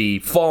shit would be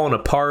falling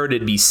apart.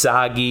 It'd be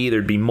soggy.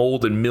 There'd be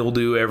mold and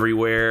mildew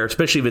everywhere,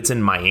 especially if it's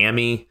in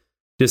Miami.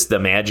 Just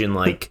imagine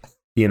like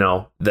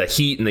the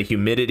heat and the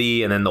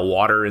humidity, and then the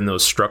water in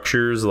those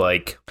structures.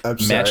 Like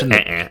imagine,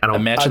 I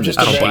don't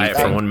buy it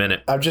for 1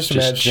 minute. I'm just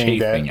imagining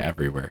chafing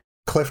everywhere.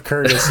 Cliff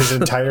Curtis, his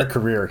entire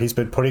career, he's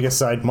been putting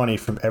aside money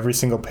from every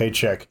single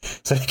paycheck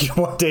so he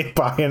can one day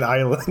buy an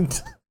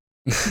island.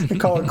 They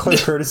call it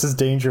Cliff Curtis's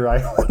Danger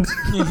Island.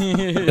 And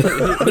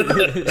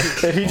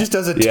he just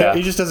does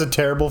a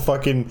terrible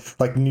fucking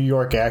like New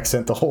York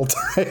accent the whole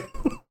time.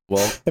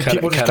 Well, and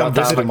people just come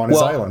visit him on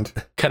his island.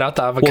 Cut out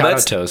the avocado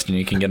toast and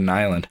you can get an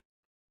island.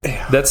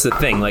 That's the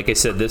thing. Like I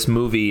said, this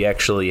movie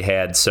actually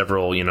had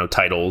several,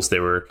 titles. They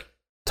were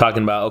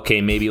talking about,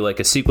 okay, maybe like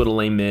a sequel to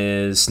Les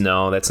Mis.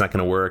 No, that's not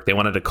going to work. They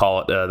wanted to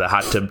call it the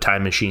Hot Tub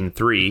Time Machine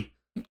 3.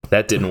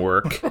 That didn't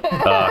work.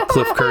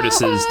 Cliff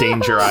Curtis's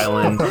Danger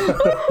Island.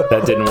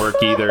 That didn't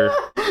work either.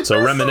 So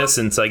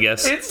Reminiscence, I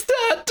guess. It's the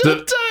Hot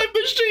Tub Time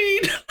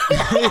Machine.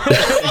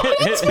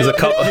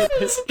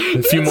 There's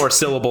a few more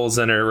syllables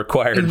than are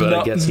required, but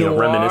I guess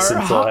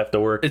Reminiscence will have to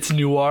work. It's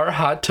Noir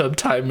Hot Tub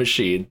Time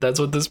Machine.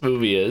 That's what this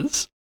movie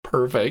is.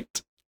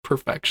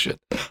 Perfection.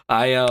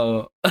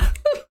 I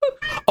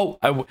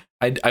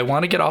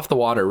want to get off the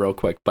water real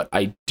quick, but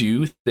I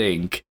do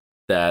think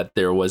that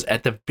there was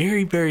at the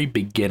very, very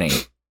beginning,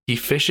 he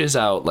fishes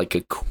out like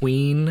a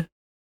queen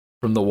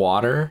from the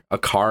water, a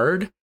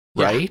card,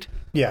 right?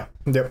 Yeah.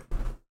 Yep.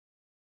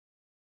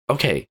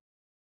 Okay.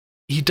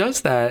 He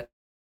does that,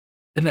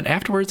 and then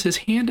afterwards his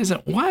hand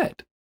isn't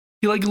wet.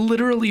 He like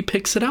literally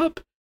picks it up,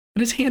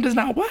 and his hand is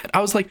not wet.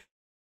 I was like,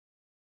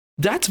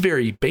 that's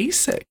very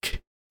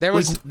basic. There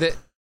was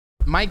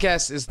my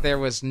guess is there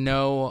was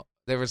no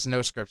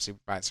script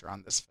supervisor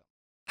on this film,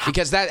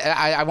 because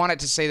I wanted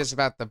to say this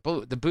about the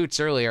boots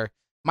earlier.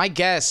 My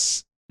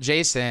guess,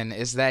 Jason,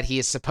 is that he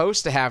is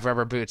supposed to have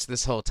rubber boots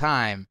this whole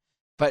time,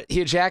 but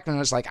Hugh Jackman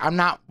was like, I'm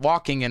not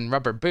walking in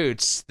rubber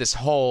boots this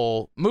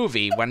whole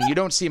movie. When you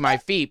don't see my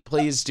feet,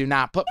 please do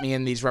not put me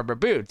in these rubber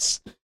boots.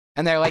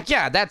 And they're like,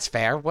 yeah, that's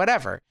fair,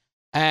 whatever.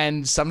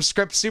 And some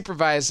script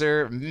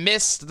supervisor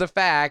missed the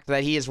fact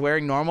that he is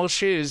wearing normal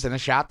shoes in a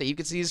shot that you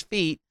can see his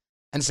feet.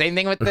 And same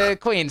thing with the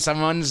Queen.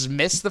 Someone's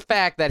missed the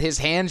fact that his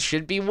hands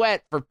should be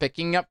wet for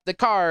picking up the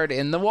card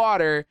in the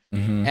water.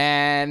 Mm-hmm.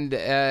 And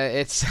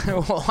it's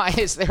why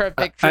is there a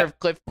picture of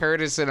Cliff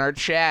Curtis in our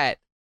chat?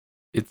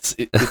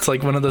 It's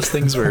like one of those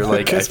things where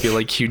like I feel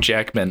like Hugh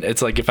Jackman.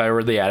 It's like if I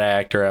were the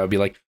actor, I would be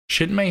like,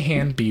 shouldn't my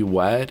hand be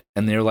wet?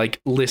 And they're like,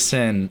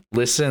 listen,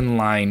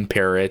 line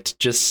parrot,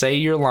 just say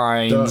your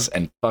lines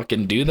and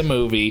fucking do the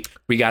movie.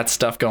 We got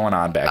stuff going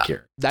on back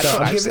here. That's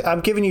what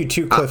I'm giving you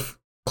two Cliff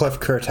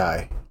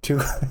Curtis,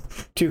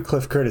 two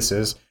Cliff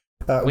Curtises.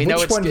 We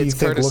know it's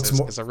Curtises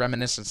because of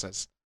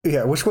reminiscences.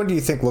 Yeah, which one do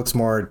you think looks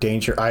more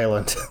Danger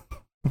Island?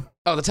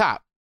 Oh, the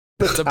top.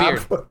 The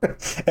beard.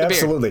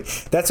 Absolutely.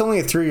 That's only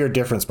a 3-year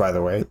difference, by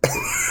the way.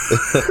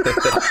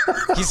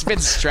 He's been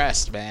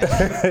stressed, man.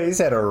 He's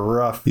had a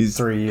rough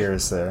 3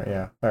 years there.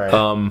 Yeah. All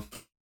right.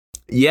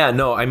 Yeah,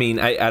 no, I mean,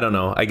 I don't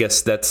know. I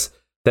guess that's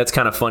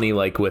kind of funny,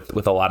 like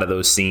with a lot of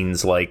those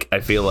scenes. Like, I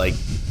feel like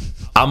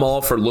I'm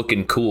all for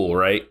looking cool,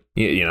 right?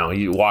 You know,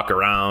 you walk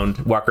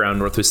around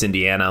Northwest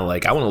Indiana,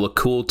 like, I want to look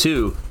cool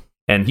too.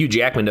 And Hugh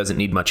Jackman doesn't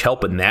need much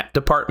help in that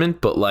department,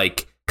 but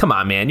like, come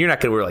on, man, you're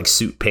not going to wear like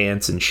suit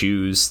pants and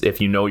shoes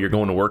if you know you're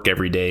going to work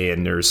every day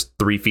and there's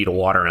 3 feet of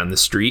water on the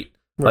street.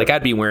 Right.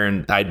 Like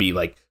I'd be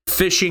like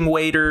fishing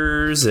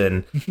waders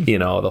and, you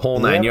know, the whole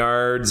 9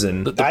 yards.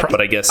 And but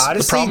I guess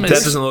honestly, the problem is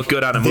that doesn't look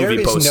good on a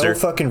movie poster. There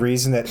is no fucking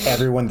reason that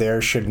everyone there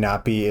should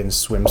not be in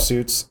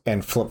swimsuits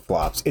and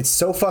flip-flops. It's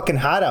so fucking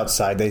hot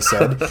outside, they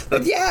said.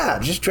 Yeah,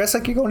 just dress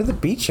like you're going to the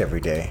beach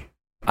every day.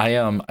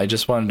 I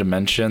just wanted to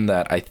mention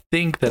that I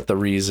think that the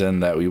reason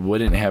that we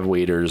wouldn't have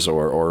waders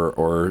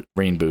or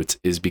rain boots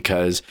is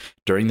because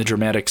during the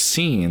dramatic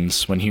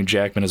scenes when Hugh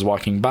Jackman is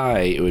walking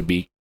by, it would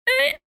be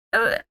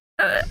the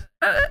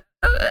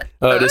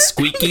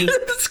squeaky.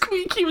 The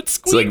squeaky would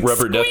squeak. It's like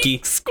rubber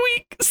ducky.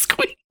 Squeak.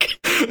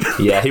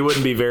 Yeah, he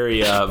wouldn't be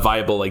very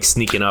viable, like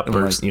sneaking up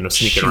or sneaking around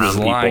people. She was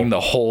lying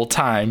the whole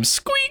time.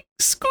 Squeak.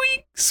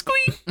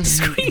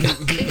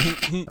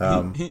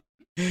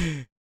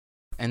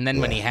 And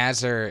then when he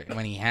has her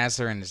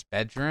in his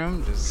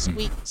bedroom, just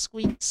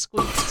squeak.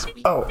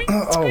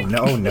 Oh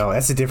no,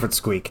 that's a different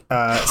squeak.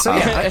 So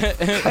yeah,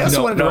 I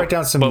also wanted to write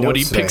down some notes.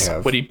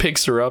 When he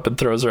picks her up and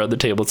throws her on the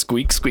table,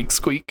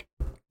 squeak.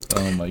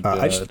 Oh my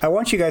god! I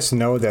want you guys to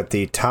know that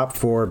the top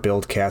 4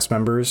 Build cast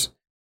members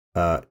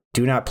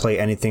do not play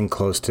anything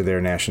close to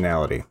their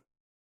nationality.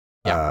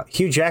 Yeah.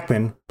 Hugh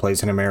Jackman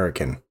plays an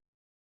American.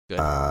 Good.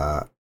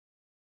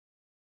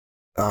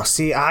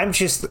 See, I'm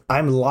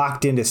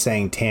locked into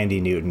saying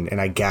Tandy Newton, and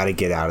I gotta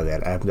get out of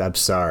that. I'm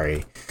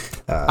sorry.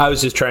 I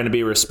was just trying to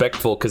be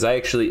respectful because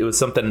it was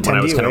something when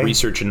I was kind of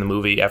researching the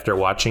movie after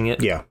watching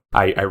it. Yeah,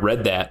 I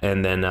read that,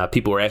 and then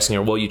people were asking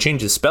her, "Well, you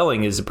changed the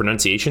spelling. Is the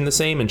pronunciation the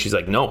same?" And she's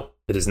like, "No,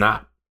 it is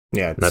not."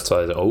 Yeah, and that's why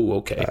I was like, "Oh,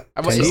 okay."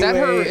 Is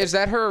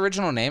that her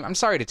original name? I'm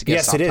sorry to get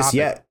yes, it is. Topic.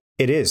 Yeah.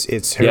 It is.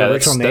 It's her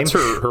original name. That's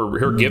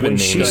her given when name.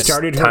 She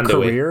started her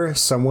career,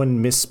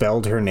 someone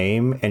misspelled her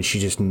name, and she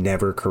just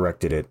never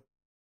corrected it.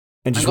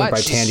 And just went by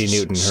Tandy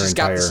Newton. She's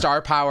got the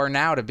star power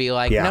now to be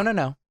like,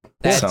 no.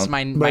 That's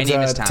my name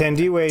is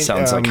Tandy. Tandiwe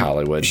sounds like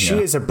Hollywood. She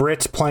is a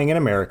Brit playing an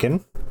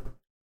American.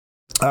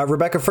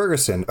 Rebecca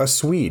Ferguson, a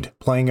Swede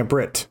playing a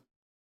Brit.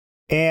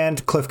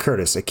 And Cliff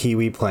Curtis, a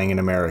Kiwi playing an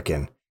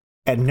American.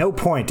 At no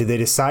point did they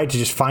decide to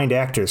just find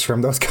actors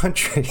from those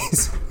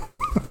countries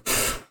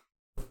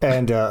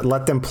and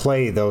let them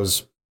play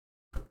those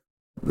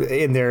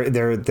in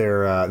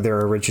their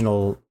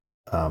original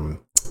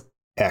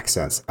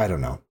accents. I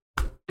don't know.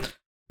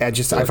 I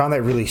found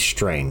that really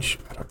strange.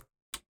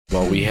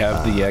 Well, we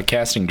have the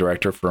casting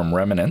director from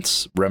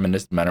Remnants.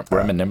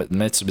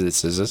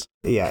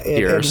 Yeah.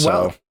 Here,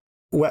 so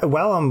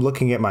while I'm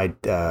looking at my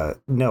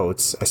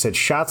notes, I said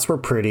shots were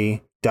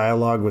pretty,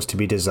 dialogue was to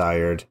be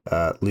desired.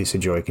 Lisa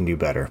Joy can do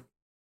better.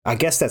 I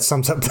guess that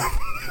sums up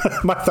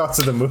my thoughts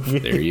of the movie.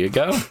 There you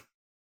go.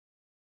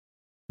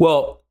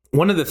 Well,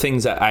 one of the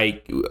things that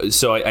I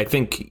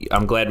think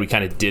I'm glad we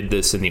kind of did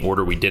this in the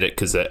order we did it,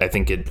 because I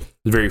think it's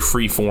a very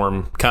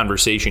free-form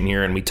conversation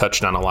here, and we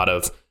touched on a lot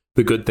of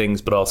the good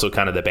things, but also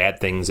kind of the bad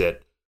things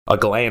at a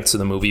glance of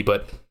the movie.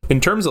 But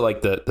in terms of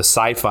like the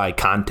sci-fi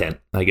content,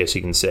 I guess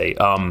you can say,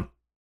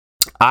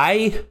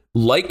 I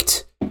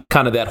liked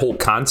kind of that whole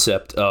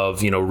concept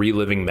of,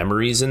 reliving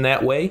memories in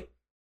that way.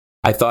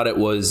 I thought it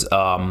was,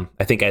 I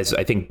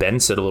think Ben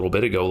said a little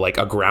bit ago, like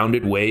a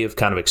grounded way of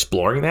kind of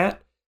exploring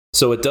that.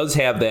 So it does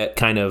have that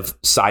kind of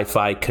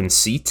sci-fi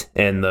conceit,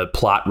 and the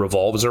plot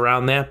revolves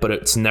around that, but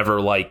it's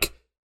never like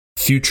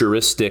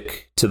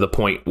futuristic to the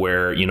point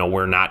where,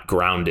 we're not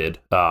grounded,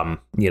 in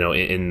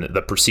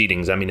the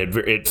proceedings. I mean,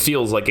 it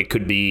feels like it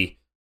could be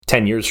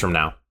 10 years from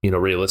now,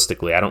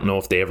 realistically. I don't know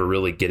if they ever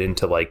really get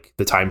into like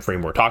the time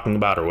frame we're talking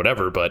about or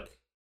whatever, but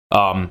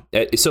I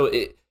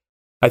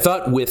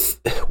thought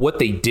with what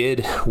they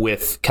did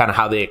with kind of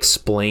how they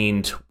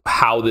explained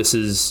how this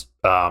is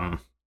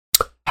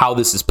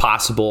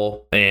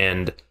possible,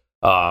 and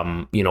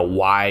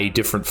why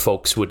different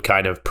folks would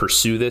kind of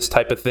pursue this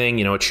type of thing.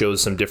 It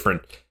shows some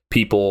different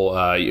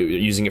people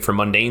using it for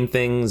mundane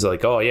things,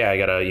 like, oh yeah, I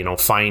gotta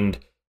find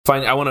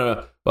I want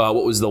to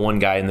what was the one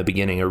guy in the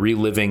beginning,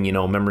 reliving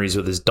memories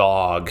with his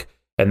dog,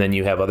 and then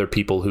you have other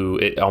people who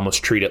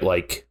almost treat it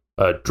like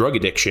a drug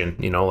addiction,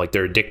 like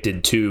they're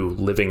addicted to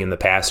living in the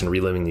past and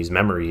reliving these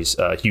memories.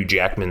 Hugh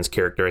Jackman's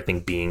character, I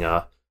think, being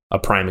a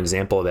prime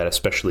example of that,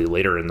 especially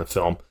later in the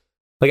film.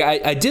 Like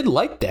I did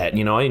like that,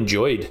 I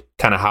enjoyed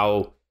kind of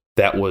how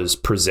that was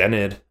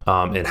presented,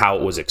 and how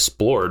it was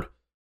explored.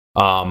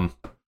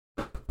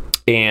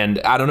 And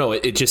I don't know,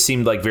 it just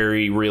seemed like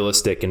very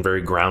realistic and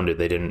very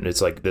grounded.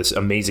 It's like this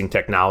amazing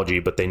technology,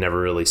 but they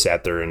never really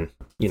sat there and,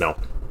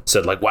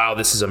 said like, wow,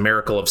 this is a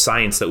miracle of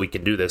science that we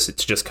can do this.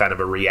 It's just kind of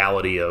a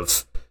reality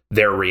of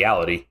their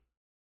reality.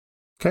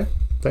 Okay.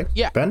 Thanks.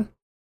 Yeah. Ben?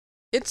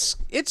 It's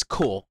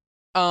cool.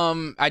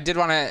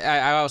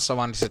 I also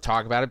wanted to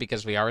talk about it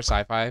because we are a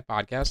sci-fi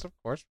podcast, of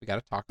course. We got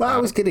to talk about it. I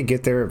was going to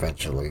get there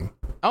eventually.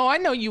 Oh, I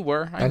know you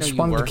were. I just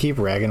wanted to keep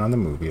ragging on the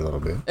movie a little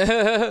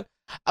bit.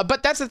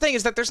 But that's the thing,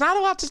 is that there's not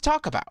a lot to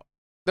talk about.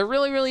 There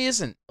really, really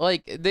isn't.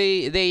 Like,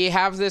 they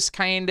have this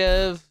kind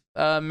of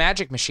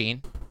magic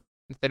machine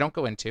that they don't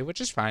go into, which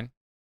is fine.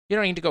 You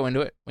don't need to go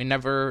into it. We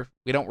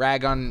don't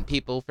rag on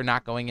people for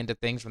not going into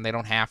things when they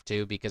don't have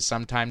to, because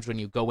sometimes when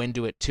you go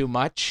into it too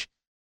much,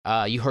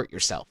 you hurt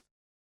yourself.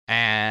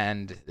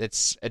 And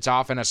it's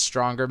often a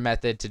stronger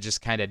method to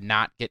just kind of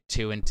not get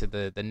too into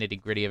the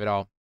nitty-gritty of it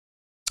all.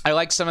 I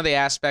like some of the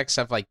aspects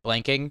of like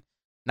blanking,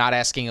 not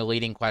asking a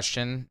leading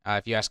question.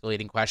 If you ask a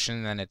leading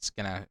question, then it's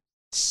gonna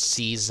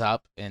seize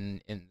up in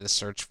the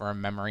search for a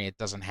memory it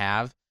doesn't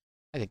have.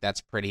 I think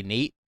that's pretty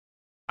neat.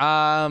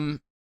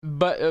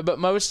 But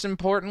most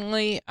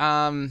importantly,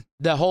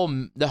 the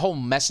whole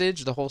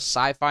message, the whole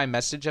sci-fi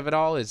message of it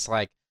all is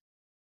like,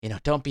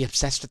 don't be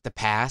obsessed with the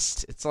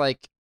past. It's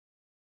like,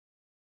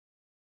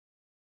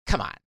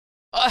 come on,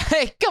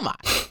 come on,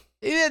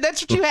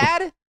 that's what you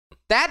had.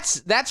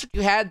 That's what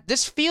you had.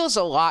 This feels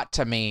a lot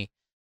to me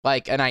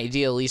like an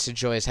idea Lisa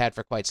Joy has had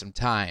for quite some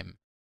time,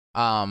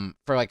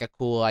 for like a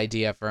cool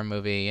idea for a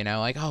movie,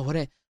 like, oh,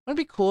 wouldn't it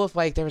be cool if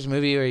like there was a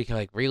movie where you could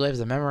like relive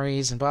the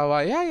memories and blah,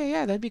 blah, blah.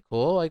 Yeah, that'd be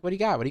cool. Like, what do you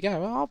got?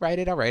 Well, I'll write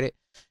it.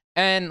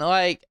 And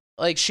like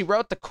she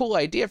wrote the cool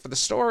idea for the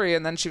story,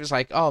 and then she was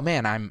like, oh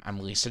man, I'm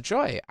Lisa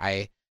Joy.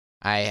 I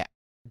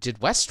did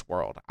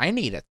Westworld. I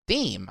need a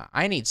theme.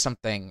 I need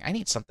something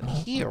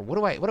here. What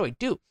do I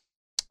do?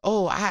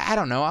 Oh, I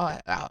don't know.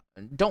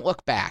 Don't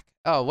look back.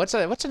 Oh, what's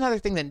another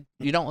thing that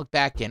you don't look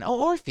back in?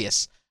 Oh,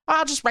 Orpheus.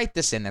 I'll just write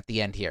this in at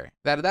the end here.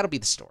 That'll be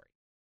the story.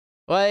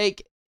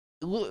 Like,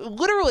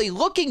 literally,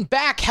 looking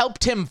back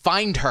helped him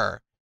find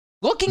her.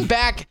 Looking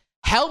back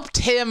helped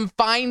him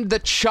find the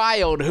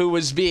child who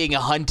was being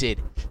hunted.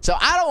 So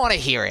I don't want to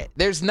hear it.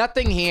 There's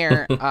nothing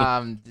here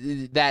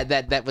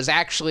that was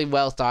actually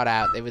well thought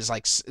out. It was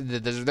like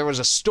there was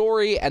a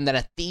story and then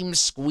a theme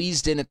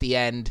squeezed in at the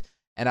end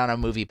and on a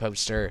movie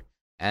poster,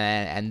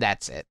 and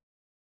that's it.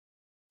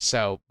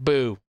 So,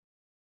 boo.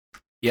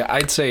 Yeah,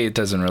 I'd say it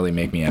doesn't really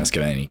make me ask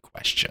him any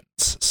questions,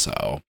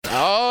 so...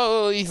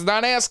 Oh, he's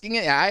not asking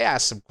it? I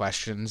asked some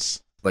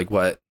questions. Like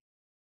what?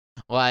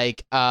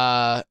 Like,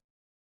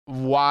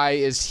 why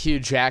is Hugh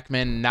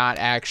Jackman not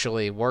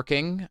actually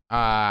working?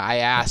 I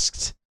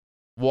asked,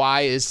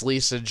 why is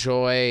Lisa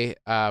Joy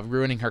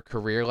ruining her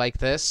career like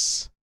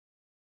this?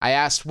 I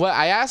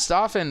asked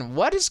often,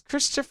 what does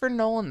Christopher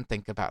Nolan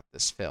think about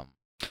this film?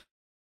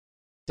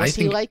 Does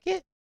he like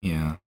it?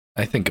 Yeah,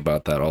 I think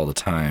about that all the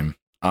time.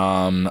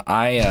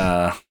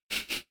 I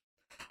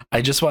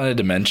just wanted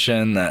to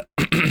mention that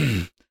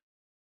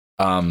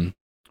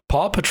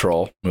Paw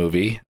Patrol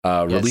movie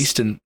released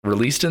in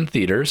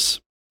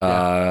theaters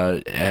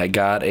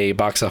got a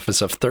box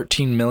office of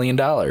 $13 million.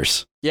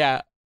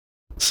 Yeah.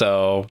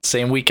 So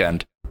same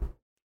weekend,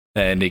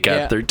 and it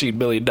got $13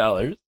 million.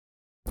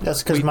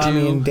 That's because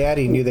mommy and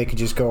daddy knew they could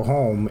just go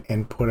home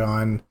and put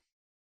on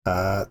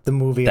the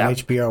movie on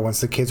HBO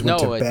once the kids went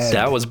to bed.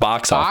 That was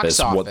box office.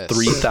 What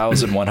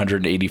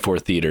 3,184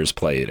 theaters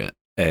played it,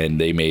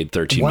 and they made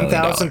 $13 million.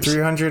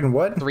 1,300 and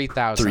what?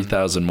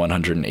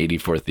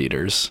 3,184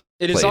 theaters.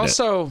 It is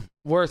also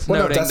worth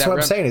noting that's what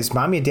I'm saying is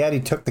mommy and daddy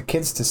took the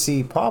kids to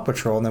see Paw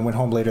Patrol and then went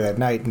home later that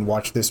night and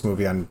watched this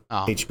movie on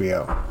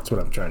HBO. That's what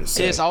I'm trying to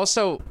say. It is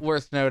also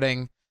worth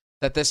noting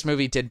that this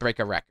movie did break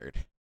a record.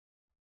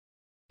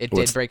 It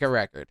did break a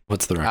record.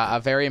 What's the record? A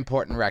very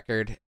important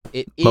record.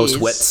 It Most is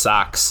wet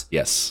socks.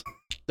 Yes.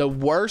 the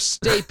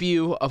worst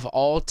debut of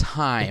all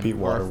time Beat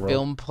for a Waterworld.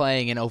 film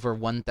playing in over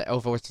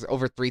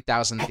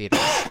 3,000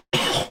 theaters.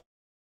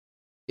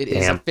 It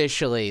is Damn.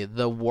 officially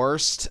the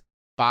worst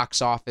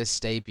box office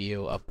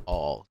debut of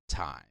all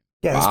time.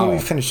 Yeah, this Wow.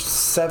 movie finished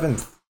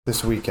 7th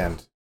this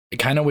weekend. I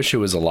kind of wish it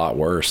was a lot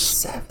worse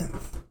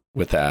 7th.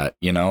 with that.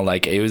 You know,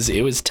 like it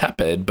was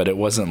tepid, but it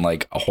wasn't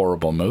like a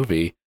horrible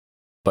movie.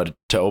 But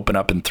to open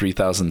up in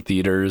 3,000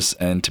 theaters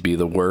and to be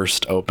the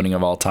worst opening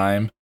of all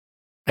time,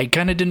 I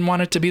kind of didn't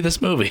want it to be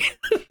this movie.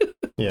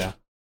 Yeah.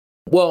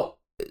 Well,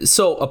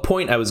 so a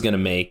point I was going to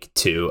make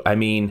too. I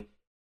mean,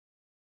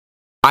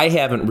 I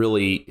haven't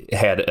really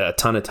had a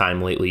ton of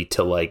time lately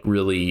to like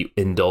really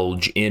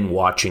indulge in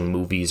watching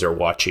movies or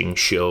watching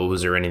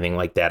shows or anything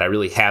like that. I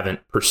really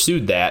haven't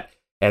pursued that.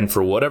 And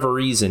for whatever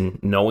reason,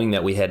 knowing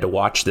that we had to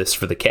watch this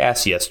for the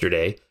cast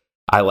yesterday,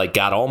 I like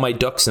got all my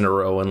ducks in a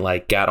row and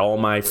like got all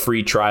my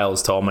free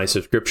trials to all my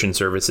subscription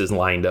services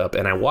lined up.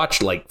 And I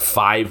watched like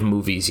 5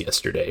 movies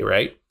yesterday,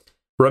 right?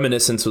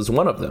 Reminiscence was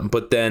one of them.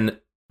 But then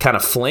kind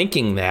of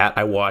flanking that,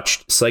 I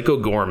watched Psycho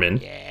Gorman.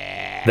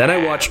 Yeah. Then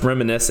I watched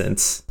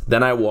Reminiscence.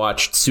 Then I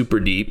watched Super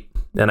Deep.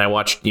 Then I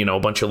watched, a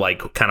bunch of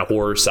like kind of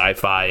horror,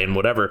 sci-fi and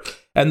whatever.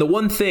 And the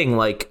one thing,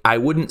 like, I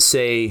wouldn't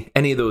say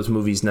any of those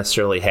movies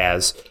necessarily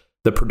has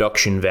the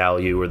production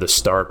value or the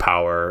star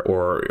power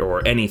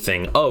or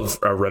anything of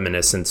a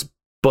Reminiscence,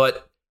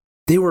 but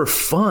they were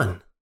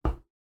fun.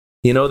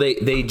 They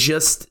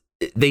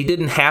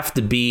didn't have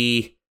to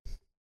be,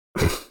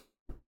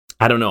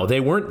 I don't know,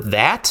 they weren't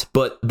that,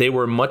 but they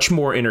were much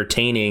more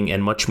entertaining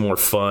and much more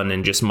fun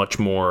and just much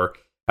more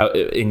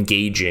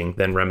engaging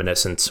than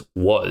Reminiscence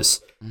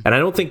was. And I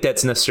don't think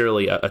that's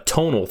necessarily a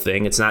tonal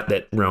thing. It's not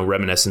that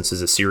Reminiscence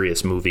is a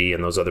serious movie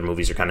and those other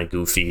movies are kind of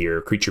goofy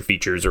or creature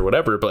features or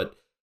whatever, but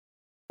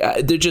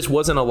there just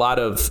wasn't a lot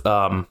of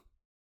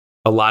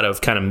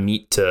kind of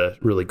meat to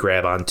really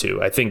grab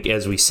onto. I think,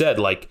 as we said,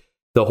 like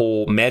the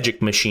whole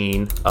magic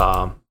machine,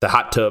 the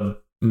hot tub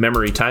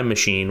memory time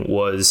machine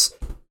was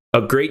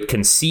a great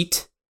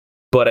conceit,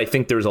 but I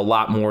think there was a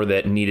lot more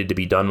that needed to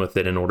be done with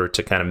it in order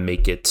to kind of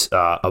make it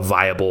a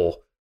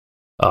viable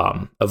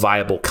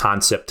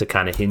concept to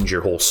kind of hinge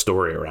your whole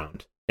story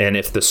around. And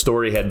if the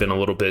story had been a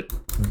little bit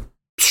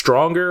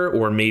stronger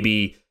or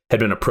maybe had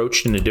been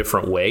approached in a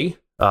different way,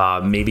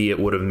 maybe it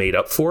would have made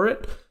up for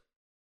it.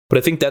 But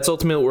I think that's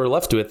ultimately what we're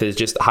left with is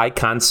just a high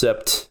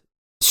concept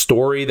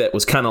story that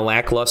was kind of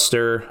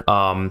lackluster.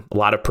 A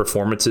lot of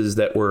performances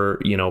that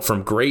were,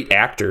 from great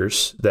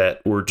actors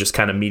that were just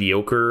kind of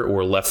mediocre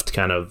or left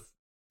kind of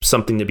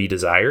something to be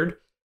desired.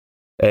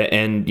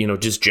 And,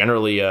 just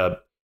generally a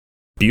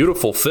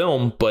beautiful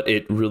film, but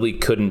it really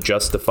couldn't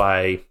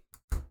justify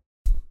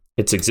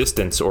its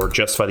existence or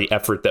justify the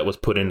effort that was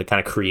put in to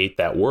kind of create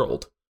that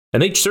world.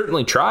 And they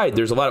certainly tried.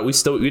 There's a lot of, we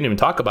didn't even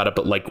talk about it,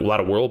 but like a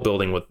lot of world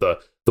building with the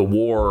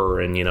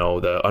war and,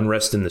 the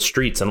unrest in the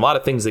streets and a lot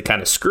of things that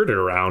kind of skirted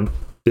around.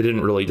 They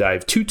didn't really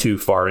dive too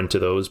far into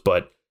those,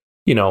 but,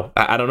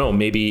 I don't know,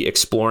 maybe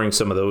exploring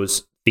some of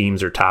those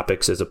themes or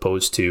topics as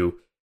opposed to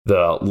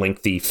the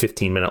lengthy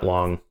 15-minute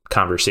long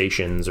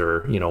conversations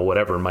or,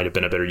 whatever might have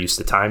been a better use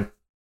of time.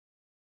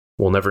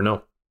 We'll never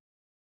know.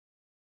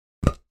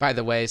 By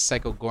the way,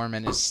 Psycho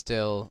Gorman is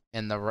still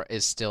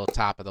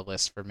top of the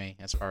list for me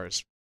as far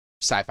as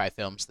sci-fi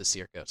films this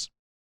year goes.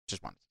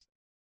 Just wanted to say.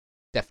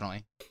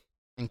 Definitely.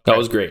 That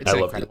was great. It's I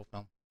an loved incredible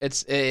film.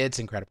 It's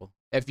incredible.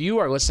 If you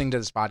are listening to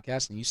this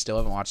podcast and you still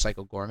haven't watched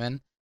Psycho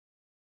Gorman,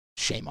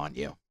 shame on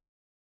you.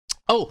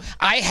 Oh,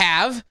 I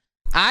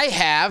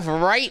have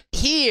right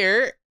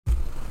here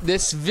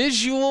this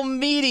visual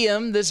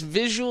medium, this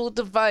visual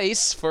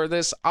device for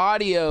this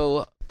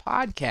audio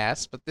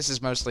podcast, but this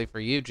is mostly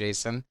for you,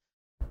 Jason.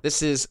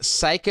 This is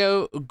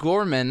Psycho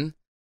Gorman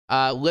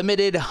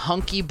Limited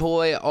Hunky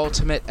Boy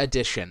Ultimate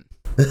Edition.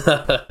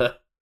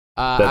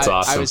 That's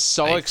awesome. I was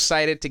so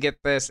excited to get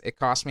this. It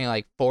cost me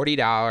like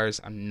 $40.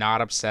 I'm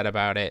not upset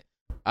about it.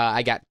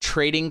 I got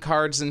trading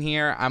cards in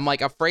here. I'm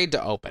like afraid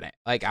to open it.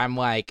 I'm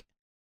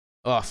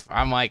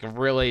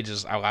really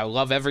just, I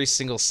love every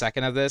single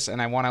second of this, and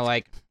I want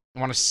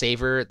to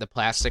savor the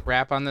plastic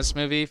wrap on this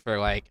movie for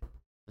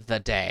the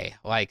day,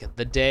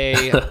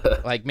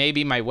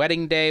 maybe my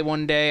wedding day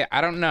one day.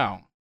 I don't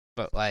know,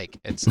 but I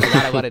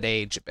gotta let it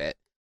age a bit.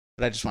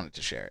 But I just wanted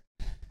to share it.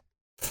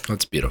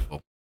 That's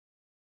beautiful.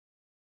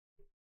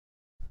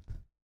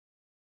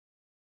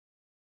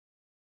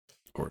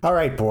 All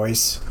right,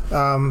 boys.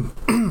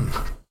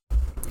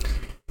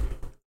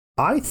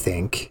 I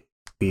think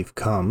we've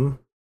come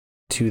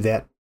to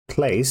that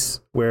place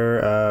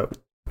where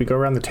we go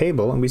around the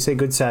table and we say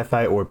good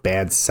sci-fi or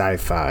bad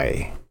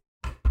sci-fi.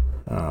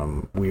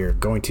 We're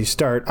going to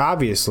start,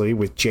 obviously,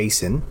 with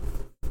Jason,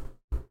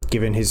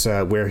 given his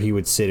where he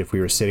would sit if we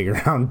were sitting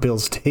around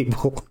Bill's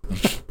table.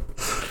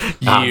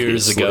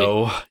 Years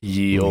ago,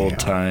 old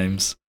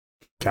times.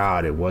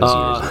 God, it was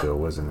years ago,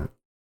 wasn't it?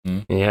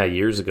 Yeah,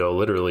 years ago,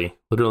 literally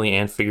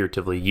and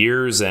figuratively.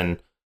 Years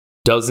and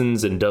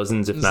dozens,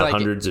 if not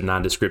hundreds of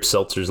nondescript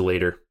seltzers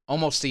later.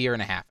 almost a year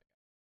and a half.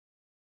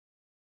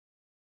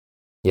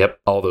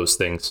 Yep, all those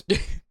things.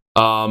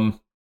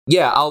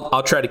 Yeah,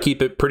 I'll try to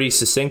keep it pretty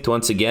succinct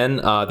once again.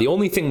 The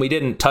only thing we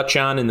didn't touch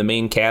on in the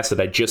main cast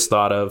that I just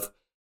thought of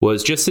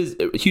was just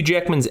Hugh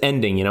Jackman's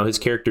ending, his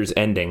character's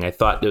ending. I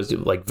thought it was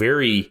like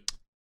very,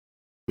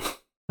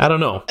 I don't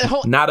know,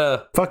 not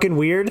a fucking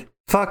weird.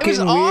 Fucking it was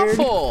weird.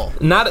 Awful.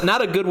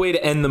 Not a good way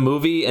to end the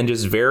movie, and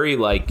just very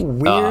like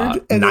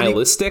weird,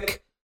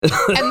 nihilistic.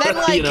 And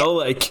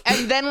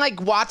then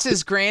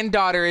Watts'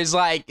 granddaughter is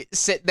like,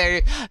 sit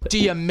there. Do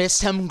you miss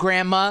him,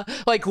 Grandma?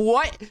 Like,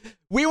 what?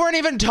 We weren't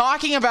even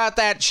talking about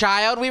that,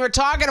 child. We were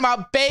talking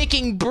about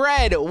baking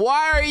bread.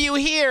 Why are you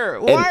here?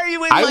 Why are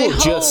you in my home? I will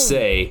just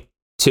say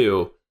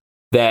too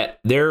that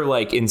they're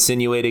like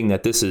insinuating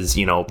that this is,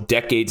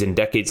 decades and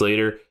decades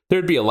later.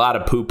 There'd be a lot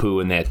of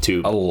poo-poo in that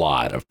tube. A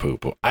lot of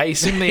poo-poo. I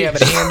assume they have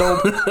it handled,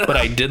 but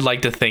I did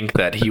like to think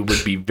that he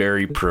would be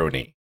very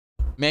pruny.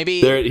 Maybe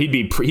he'd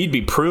be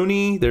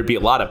pruny. There'd be a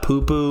lot of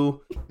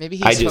poo-poo. Maybe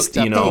he's hooked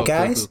up to a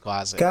poo-poo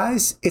closet.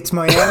 Guys, it's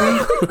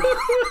Miami.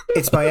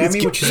 It's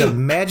Miami, which is a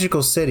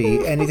magical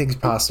city. Anything's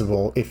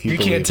possible if you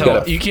believe.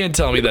 You can't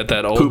tell me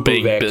that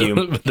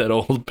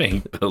old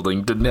bank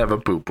building didn't have a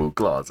poo-poo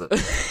closet.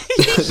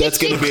 That's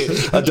going to be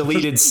a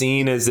deleted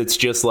scene, as it's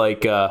just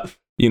like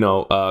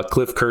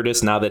Cliff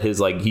Curtis, now that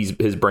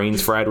his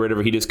brain's fried or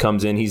whatever, he just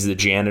comes in, he's the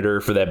janitor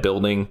for that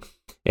building,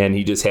 and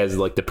he just has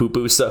like the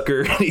poo-poo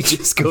sucker, and he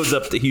just goes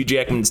up to Hugh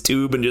Jackman's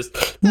tube and just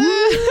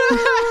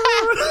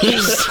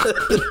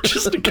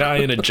just a guy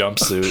in a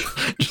jumpsuit.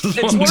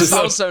 It's worth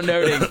also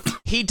noting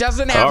he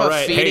doesn't have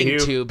a feeding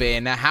tube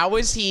in. How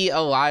is he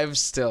alive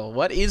still?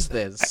 What is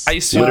this? I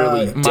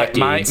literally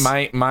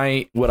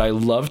my what I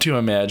love to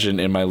imagine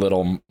in my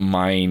little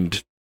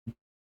mind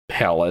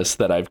palace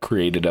that I've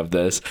created of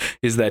this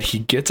is that he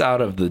gets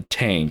out of the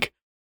tank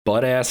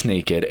butt ass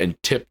naked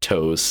and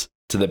tiptoes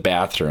to the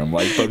bathroom,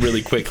 but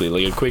really quickly,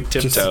 like a quick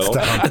tiptoe.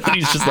 And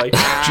he's just like,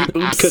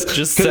 oops,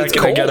 just a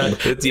second, I gotta.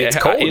 It's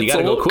cold. You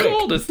gotta go quick.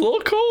 It's a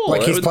little cold.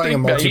 Like he's playing a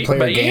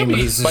multiplayer game.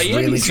 He's just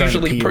really trying to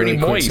pee really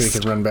quick so he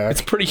can run back.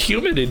 It's pretty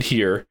humid in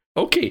here.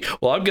 Okay,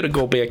 well, I'm gonna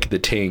go back to the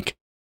tank.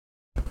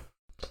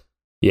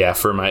 Yeah,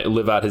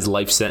 live out his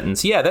life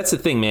sentence. Yeah, that's the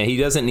thing, man. He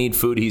doesn't need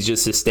food. He's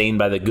just sustained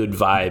by the good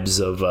vibes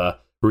of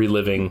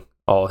reliving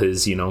all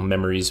his,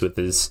 memories with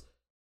his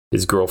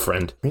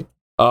girlfriend.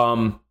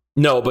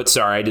 No, but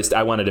sorry,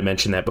 I wanted to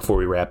mention that before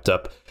we wrapped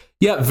up.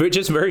 Yeah,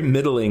 just very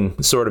middling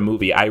sort of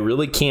movie. I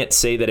really can't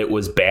say that it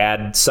was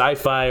bad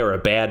sci-fi or a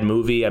bad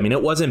movie. I mean,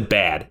 it wasn't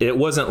bad. It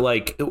wasn't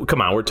like,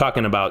 come on, we're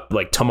talking about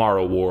like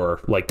Tomorrow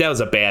War. Like, that was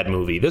a bad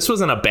movie. This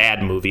wasn't a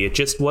bad movie. It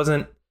just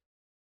wasn't.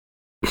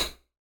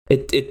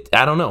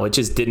 I don't know. It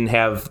just didn't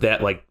have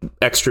that like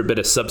extra bit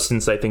of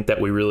substance, I think, that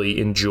we really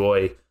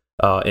enjoy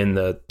in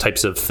the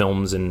types of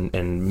films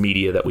and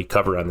media that we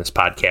cover on this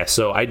podcast.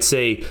 So I'd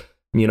say,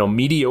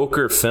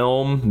 mediocre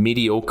film,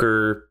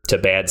 mediocre to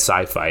bad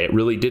sci-fi. It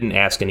really didn't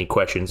ask any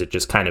questions. It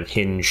just kind of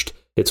hinged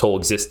its whole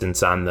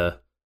existence on the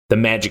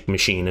magic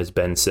machine, as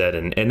Ben said,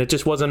 and it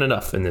just wasn't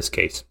enough in this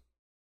case.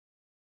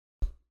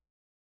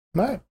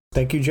 All right.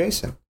 Thank you,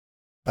 Jason.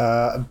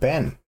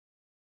 Ben.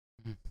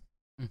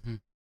 Mm-hmm.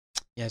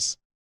 Yes.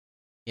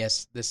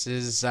 This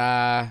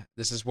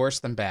is worse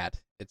than bad.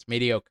 It's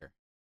mediocre,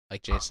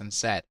 like Jason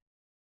said.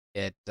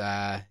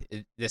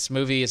 This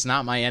movie is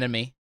not my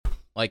enemy,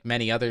 like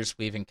many others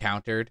we've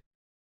encountered.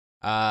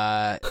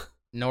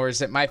 Nor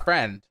is it my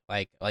friend,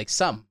 like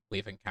some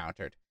we've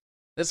encountered.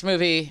 This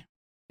movie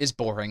is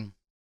boring,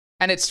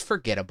 and it's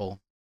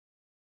forgettable.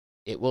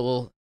 It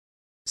will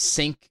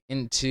sink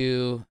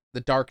into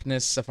the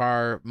darkness of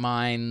our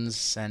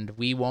minds, and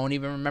we won't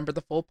even remember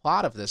the full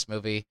plot of this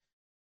movie.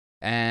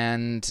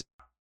 And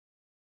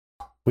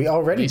we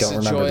already don't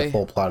remember the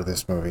full plot of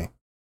this movie.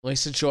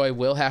 Lisa Joy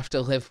will have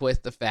to live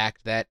with the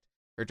fact that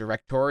her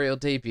directorial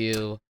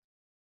debut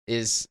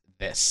is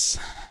this.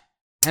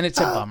 And it's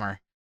a bummer.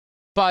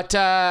 But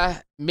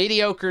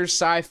mediocre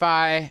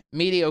sci-fi,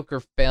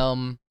 mediocre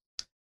film,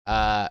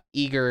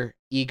 eager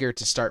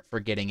to start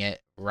forgetting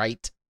it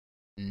right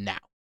now.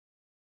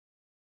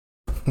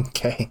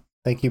 Okay.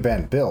 Thank you,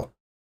 Ben. Bill.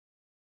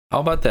 How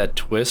about that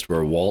twist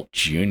where Walt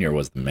Jr.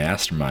 was the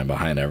mastermind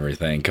behind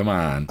everything? Come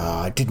on.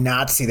 I did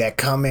not see that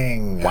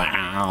coming.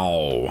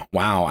 Wow.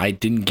 I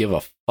didn't give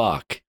a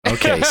fuck.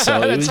 Okay,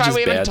 so it was just bad sci-fi. That's why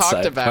we haven't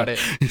talked about it.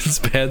 It's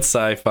bad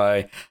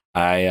sci-fi.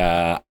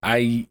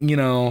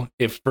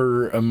 If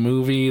for a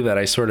movie that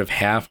I sort of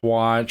half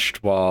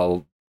watched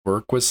while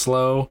work was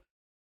slow,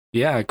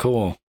 yeah,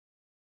 cool.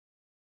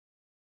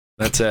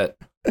 That's it.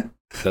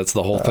 That's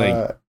the whole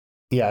thing.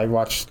 Yeah, I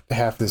watched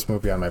half this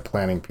movie on my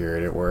planning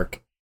period at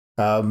work.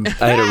 I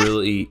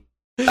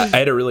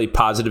had a really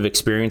positive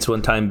experience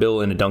one time,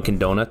 Bill, in a Dunkin'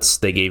 Donuts.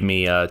 They gave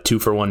me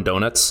 2-for-1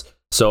 donuts.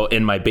 So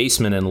in my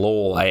basement in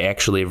Lowell, I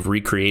actually have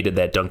recreated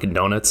that Dunkin'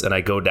 Donuts, and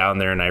I go down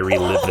there and I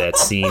relive that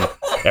scene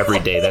every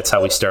day. That's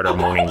how we start our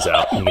mornings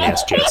out. You can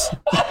ask Jess.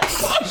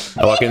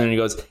 I walk in there and he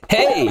goes,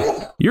 "Hey,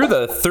 you're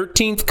the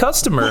 13th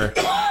customer.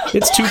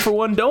 It's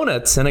 2-for-1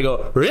 donuts." And I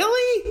go,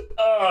 "Really?"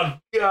 Oh,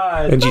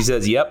 God. And she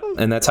says, "Yep."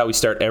 And that's how we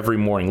start every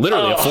morning.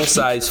 Literally a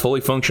full-size, fully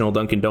functional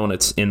Dunkin'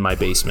 Donuts in my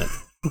basement.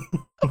 What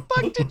the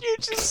fuck did you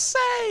just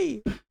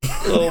say?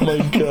 Oh my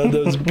God,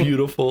 that was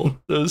beautiful.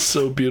 That was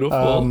so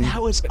beautiful.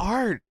 That was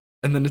art.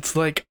 And then it's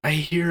like, I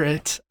hear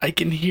it. I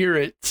can hear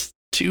it.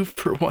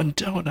 2-for-1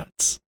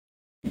 donuts.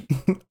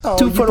 Oh,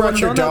 you brought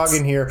your dog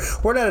in here.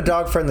 We're not a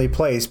dog-friendly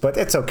place, but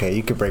it's okay.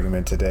 You could bring him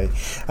in today.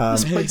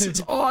 This place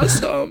is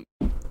awesome.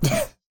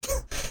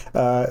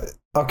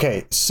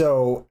 Okay,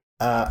 so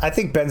I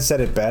think Ben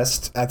said it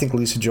best. I think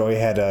Lisa Joy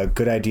had a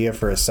good idea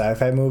for a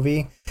sci-fi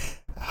movie.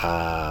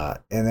 And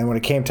then when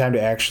it came time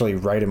to actually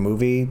write a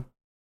movie,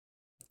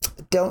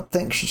 I don't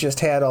think she just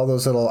had all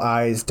those little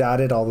I's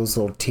dotted, all those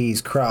little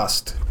T's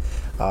crossed.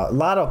 A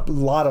lot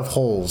of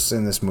holes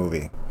in this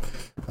movie.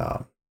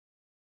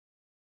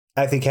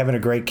 I think having a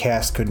great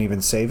cast couldn't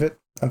even save it,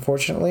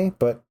 unfortunately.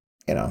 But,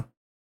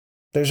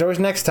 there's always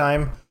next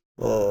time.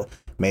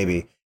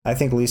 Maybe. I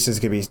think Lisa's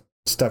going to be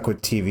stuck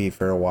with TV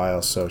for a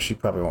while, so she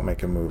probably won't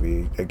make a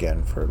movie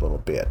again for a little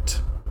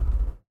bit.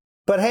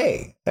 But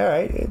hey, all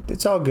right,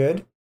 it's all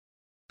good.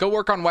 Go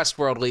work on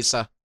Westworld,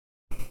 Lisa.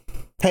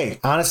 Hey,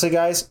 honestly,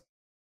 guys,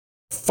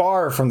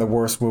 far from the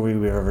worst movie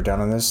we've ever done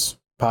on this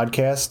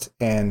podcast,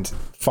 and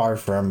far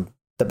from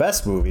the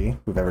best movie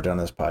we've ever done on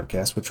this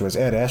podcast, which was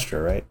Ad Astra,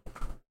 right?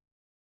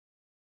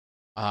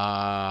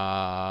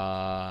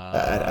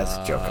 That's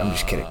a joke. I'm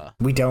just kidding.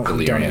 We don't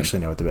actually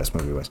know what the best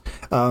movie was.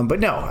 But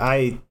no,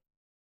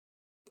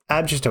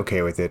 I'm just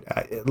okay with it.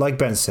 Like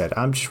Ben said,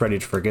 I'm just ready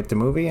to forget the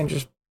movie and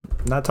just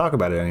not talk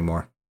about it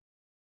anymore.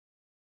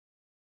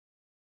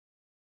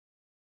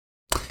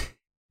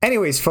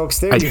 Anyways, folks,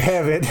 there you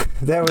have it.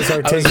 That was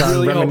our take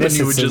on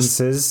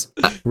reminiscences.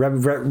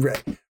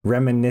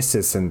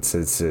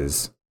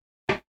 Reminiscences.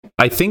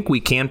 I think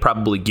we can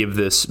probably give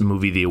this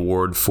movie the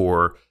award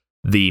for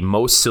the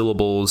most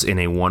syllables in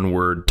a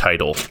one-word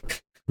title.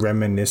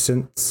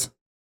 Reminiscence.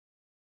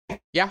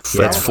 Yeah.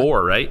 That's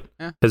 4, right?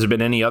 Yeah. Has there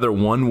been any other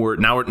one-word?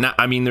 Now,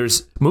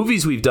 there's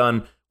movies we've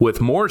done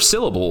with more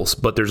syllables,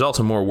 but there's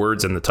also more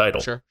words in the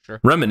title. Sure.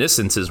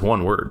 Reminiscence is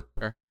one word.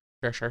 Sure.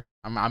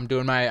 I'm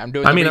doing the I'm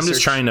research.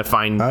 just trying to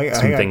find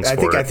some things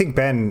for it. I think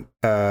Ben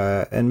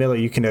and Miller,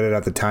 you can edit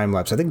out the time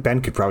lapse. I think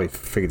Ben could probably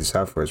figure this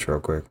out for us real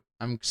quick.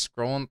 I'm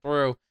scrolling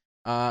through.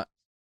 But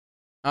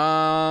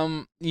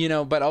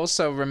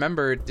also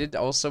remember, it did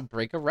also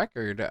break a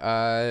record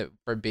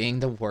for being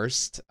the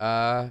worst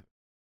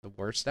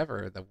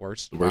ever, the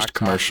worst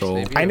commercial.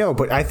 debut. I know,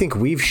 but I think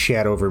we've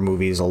shat over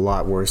movies a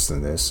lot worse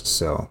than this.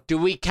 So do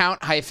we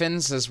count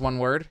hyphens as one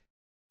word?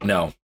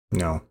 No.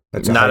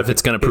 That's not if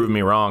it's going to prove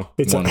me wrong.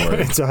 It's one word.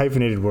 It's a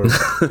hyphenated word.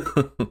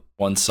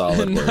 One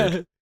solid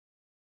word.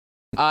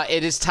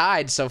 It is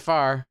tied so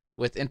far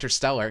with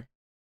Interstellar.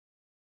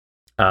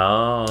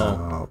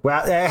 Oh.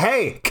 Well,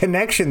 hey,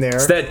 connection there.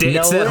 It's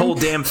that whole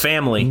damn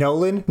family.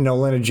 Nolan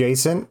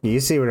adjacent. You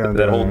see what I'm doing?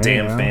 That whole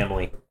damn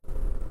family.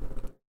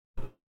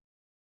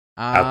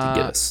 Out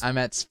to get us. I'm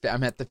at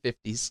the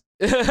 50s.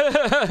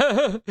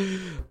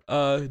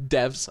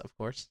 Devs, of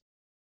course.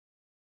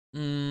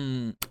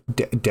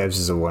 Devs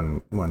is a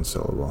one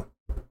syllable.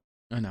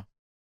 I know.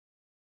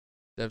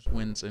 Devs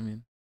wins. I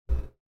mean,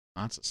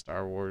 lots of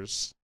Star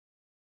Wars.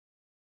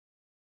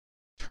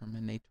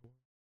 Terminator.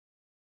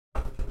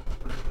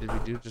 Did we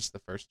do just the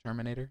first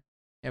Terminator?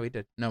 Yeah, we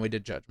did. No, we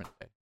did Judgment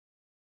Day.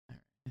 All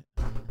right.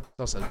 It's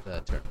also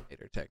the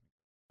Terminator technically.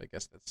 I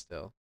guess that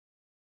still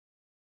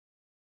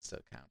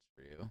counts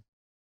for you.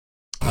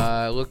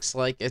 Looks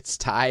like it's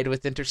tied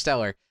with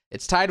Interstellar.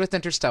 It's tied with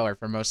Interstellar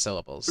for most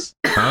syllables.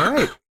 All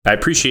right. I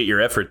appreciate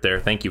your effort there.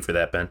 Thank you for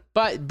that, Ben.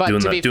 But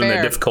doing to be doing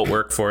fair, the difficult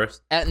work for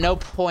us. At no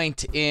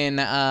point in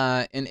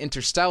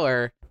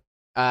Interstellar,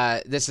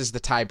 this is the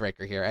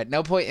tiebreaker here. At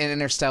no point in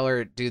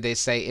Interstellar do they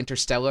say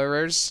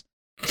Interstellarers.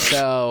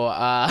 So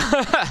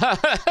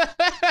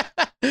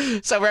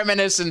so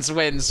Reminiscence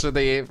wins for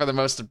the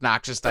most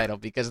obnoxious title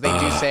because they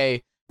do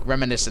say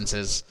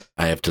reminiscences.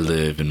 I have to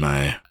live in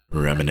my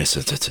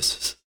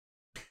reminiscences.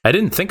 I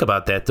didn't think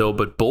about that though,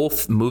 but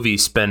both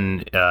movies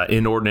spend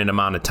inordinate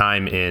amount of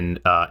time in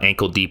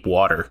ankle deep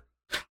water.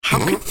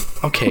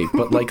 Okay,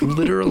 but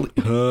literally,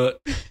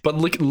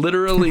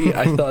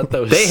 I thought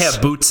that was... They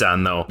have boots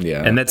on though,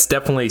 yeah, and that's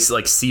definitely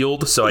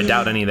sealed. So I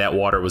doubt any of that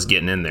water was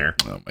getting in there.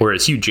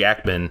 Whereas Hugh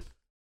Jackman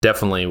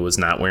definitely was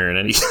not wearing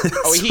any.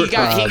 Oh, he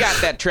got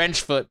that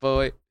trench foot,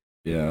 boy.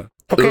 Yeah.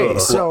 Okay,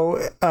 so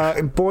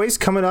boys,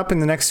 coming up in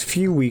the next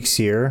few weeks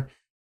here.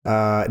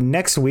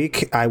 Next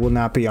week, I will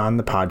not be on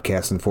the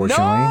podcast,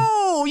 unfortunately.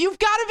 No, you've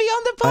got to be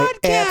on the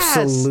podcast.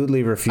 I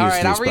absolutely refuse. All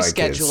right, to I'll Spy reschedule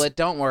Kids. it.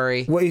 Don't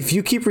worry. Well, if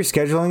you keep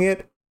rescheduling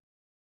it,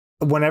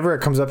 whenever it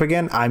comes up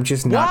again, I'm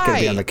just not going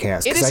to be on the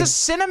cast. It is a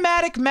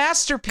cinematic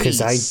masterpiece.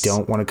 Because I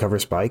don't want to cover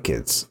Spy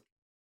Kids.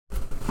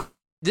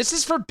 This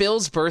is for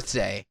Bill's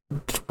birthday.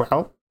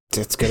 Well,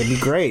 it's gonna be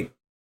great.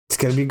 It's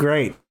gonna be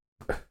great.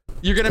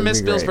 You're gonna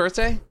miss Bill's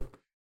birthday?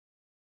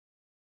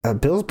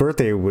 Bill's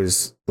birthday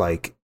was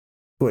like,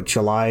 what,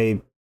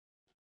 July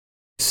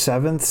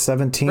 7th,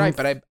 17th? Right,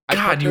 but I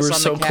God, you were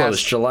so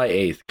close. July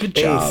 8th. Good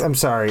job. 8th, I'm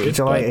sorry. Good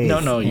July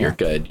 8th. No, you're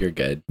good. You're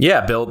good.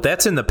 Yeah, Bill,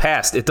 that's in the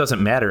past. It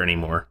doesn't matter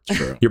anymore. It's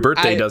true. Your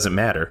birthday doesn't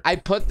matter. I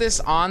put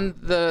this on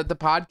the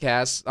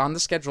podcast, on the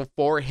schedule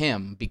for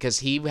him, because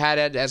he had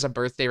it as a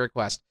birthday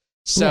request.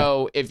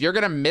 So if you're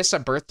going to miss a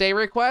birthday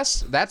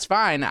request, that's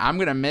fine. I'm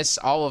going to miss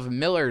all of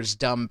Miller's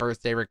dumb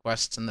birthday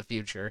requests in the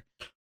future.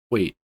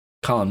 Wait,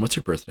 Colin, what's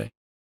your birthday?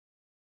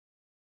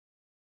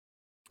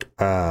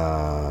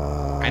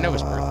 I know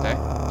his birthday.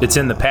 It's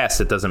in the past.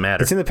 It doesn't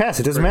matter. It's in the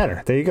past. It doesn't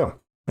matter. There you go.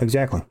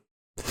 Exactly.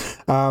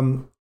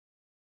 And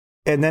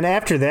then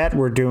after that,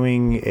 we're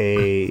doing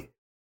a...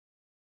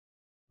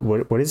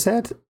 What is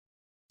that?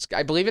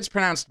 I believe it's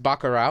pronounced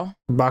Bacurau.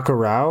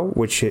 Bacurau,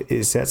 which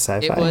is that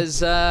sci-fi?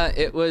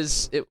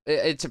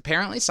 It's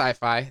apparently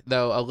sci-fi,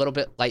 though a little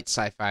bit light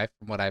sci-fi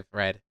from what I've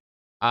read.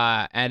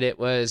 And it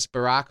was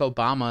Barack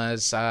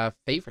Obama's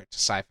favorite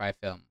sci-fi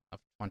film of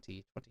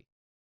 2020.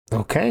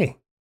 Okay.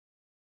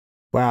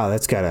 Wow,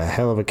 that's got a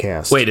hell of a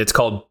cast. Wait, it's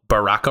called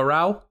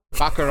Bacurau?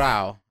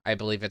 Bacurau, I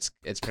believe it's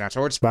pronounced.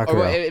 Or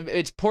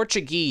it's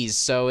Portuguese,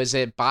 so is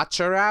it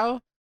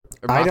Bacurau?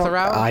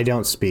 I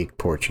don't speak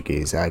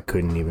Portuguese. I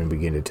couldn't even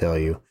begin to tell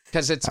you.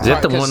 Because it's is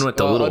that the one with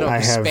the little?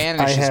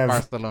 Spanish is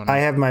Barcelona. I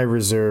have my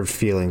reserved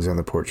feelings on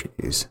the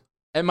Portuguese.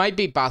 It might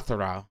be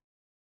Bacurau.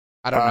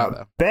 I don't know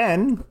though.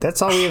 Ben,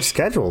 that's all we have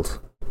scheduled.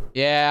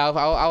 Yeah,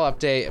 I'll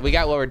update. We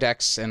got Lower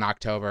Decks in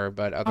October,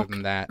 but other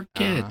than that,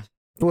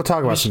 we'll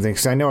talk about some things.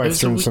 Because I know I've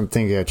thrown some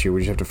things at you.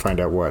 We just have to find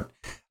out what.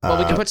 Well,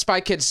 we can put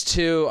Spy Kids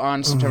 2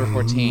 on September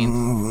 14th.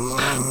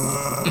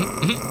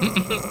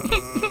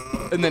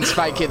 And then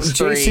Spy Kids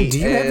 3. Jason, do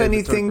you have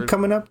anything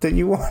coming up that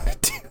you want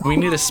to do? We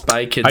need a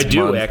Spy Kids I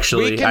do, month.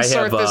 actually. We can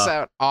sort this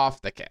out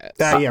off the cat.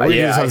 Yeah, we're I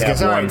going to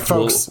have all right, one.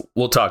 folks.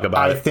 We'll talk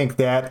about I it. think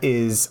that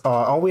is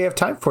all we have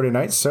time for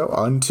tonight. So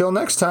until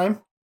next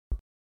time.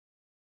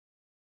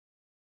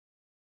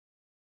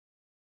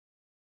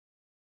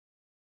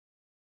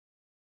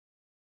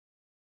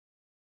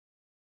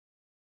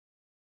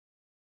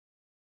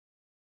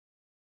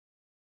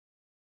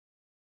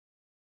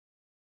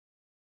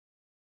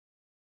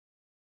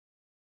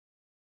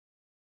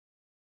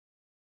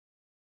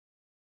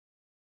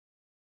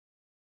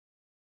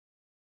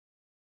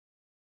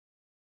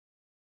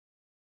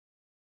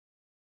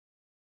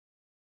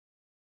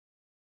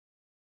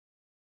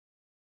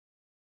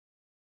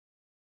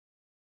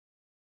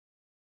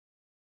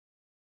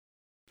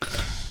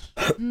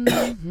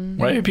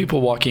 Why are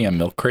people walking on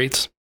milk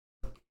crates?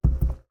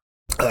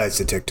 It's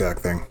a TikTok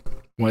thing.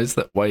 Why is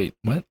that? Wait,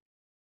 what?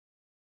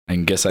 I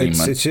guess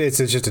it's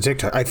just a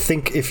TikTok. I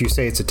think if you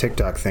say it's a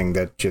TikTok thing,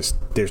 that just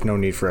there's no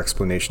need for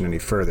explanation any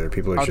further.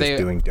 People are just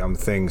doing dumb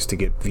things to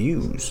get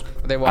views.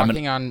 Are they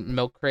walking on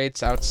milk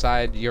crates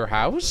outside your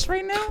house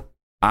right now?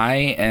 I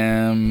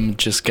am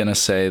just gonna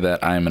say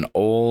that I'm an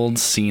old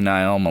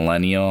senile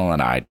millennial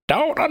and I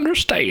don't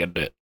understand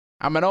it.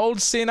 I'm an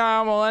old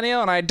senile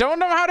millennial and I don't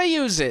know how to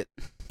use it.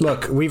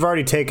 Look, we've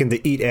already taken the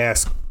eat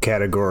ass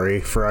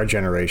category for our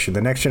generation.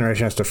 The next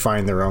generation has to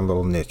find their own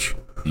little niche.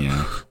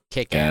 Yeah.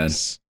 Kick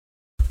ass.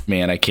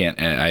 Man, I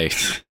can't. I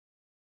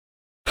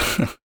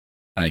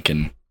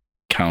can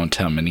count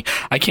how many.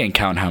 I can't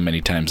count how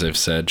many times I've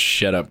said,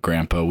 "Shut up,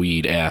 Grandpa. We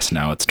eat ass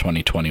now. It's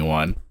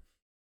 2021."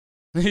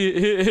 Well,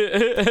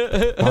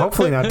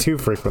 hopefully not too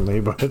frequently,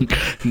 but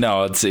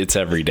no, it's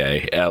every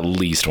day, at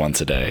least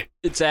once a day.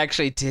 It's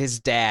actually to his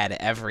dad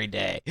every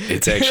day.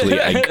 It's actually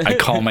I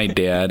call my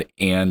dad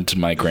and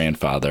my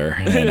grandfather,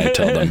 and I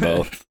tell them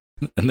both.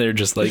 And they're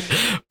just like,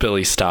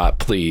 "Billy, stop,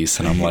 please."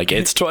 And I'm like,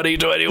 "It's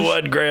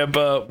 2021,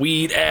 Grandpa. We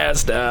eat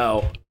ass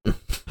now."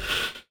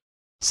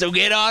 So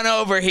get on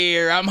over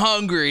here. I'm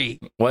hungry.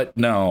 What?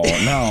 No,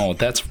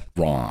 that's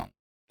wrong.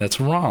 That's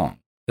wrong.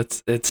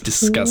 It's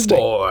disgusting.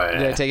 Boy.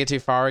 Did I take it too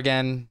far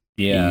again?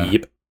 Yeah.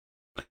 Yep.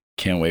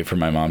 Can't wait for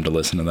my mom to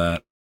listen to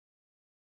that.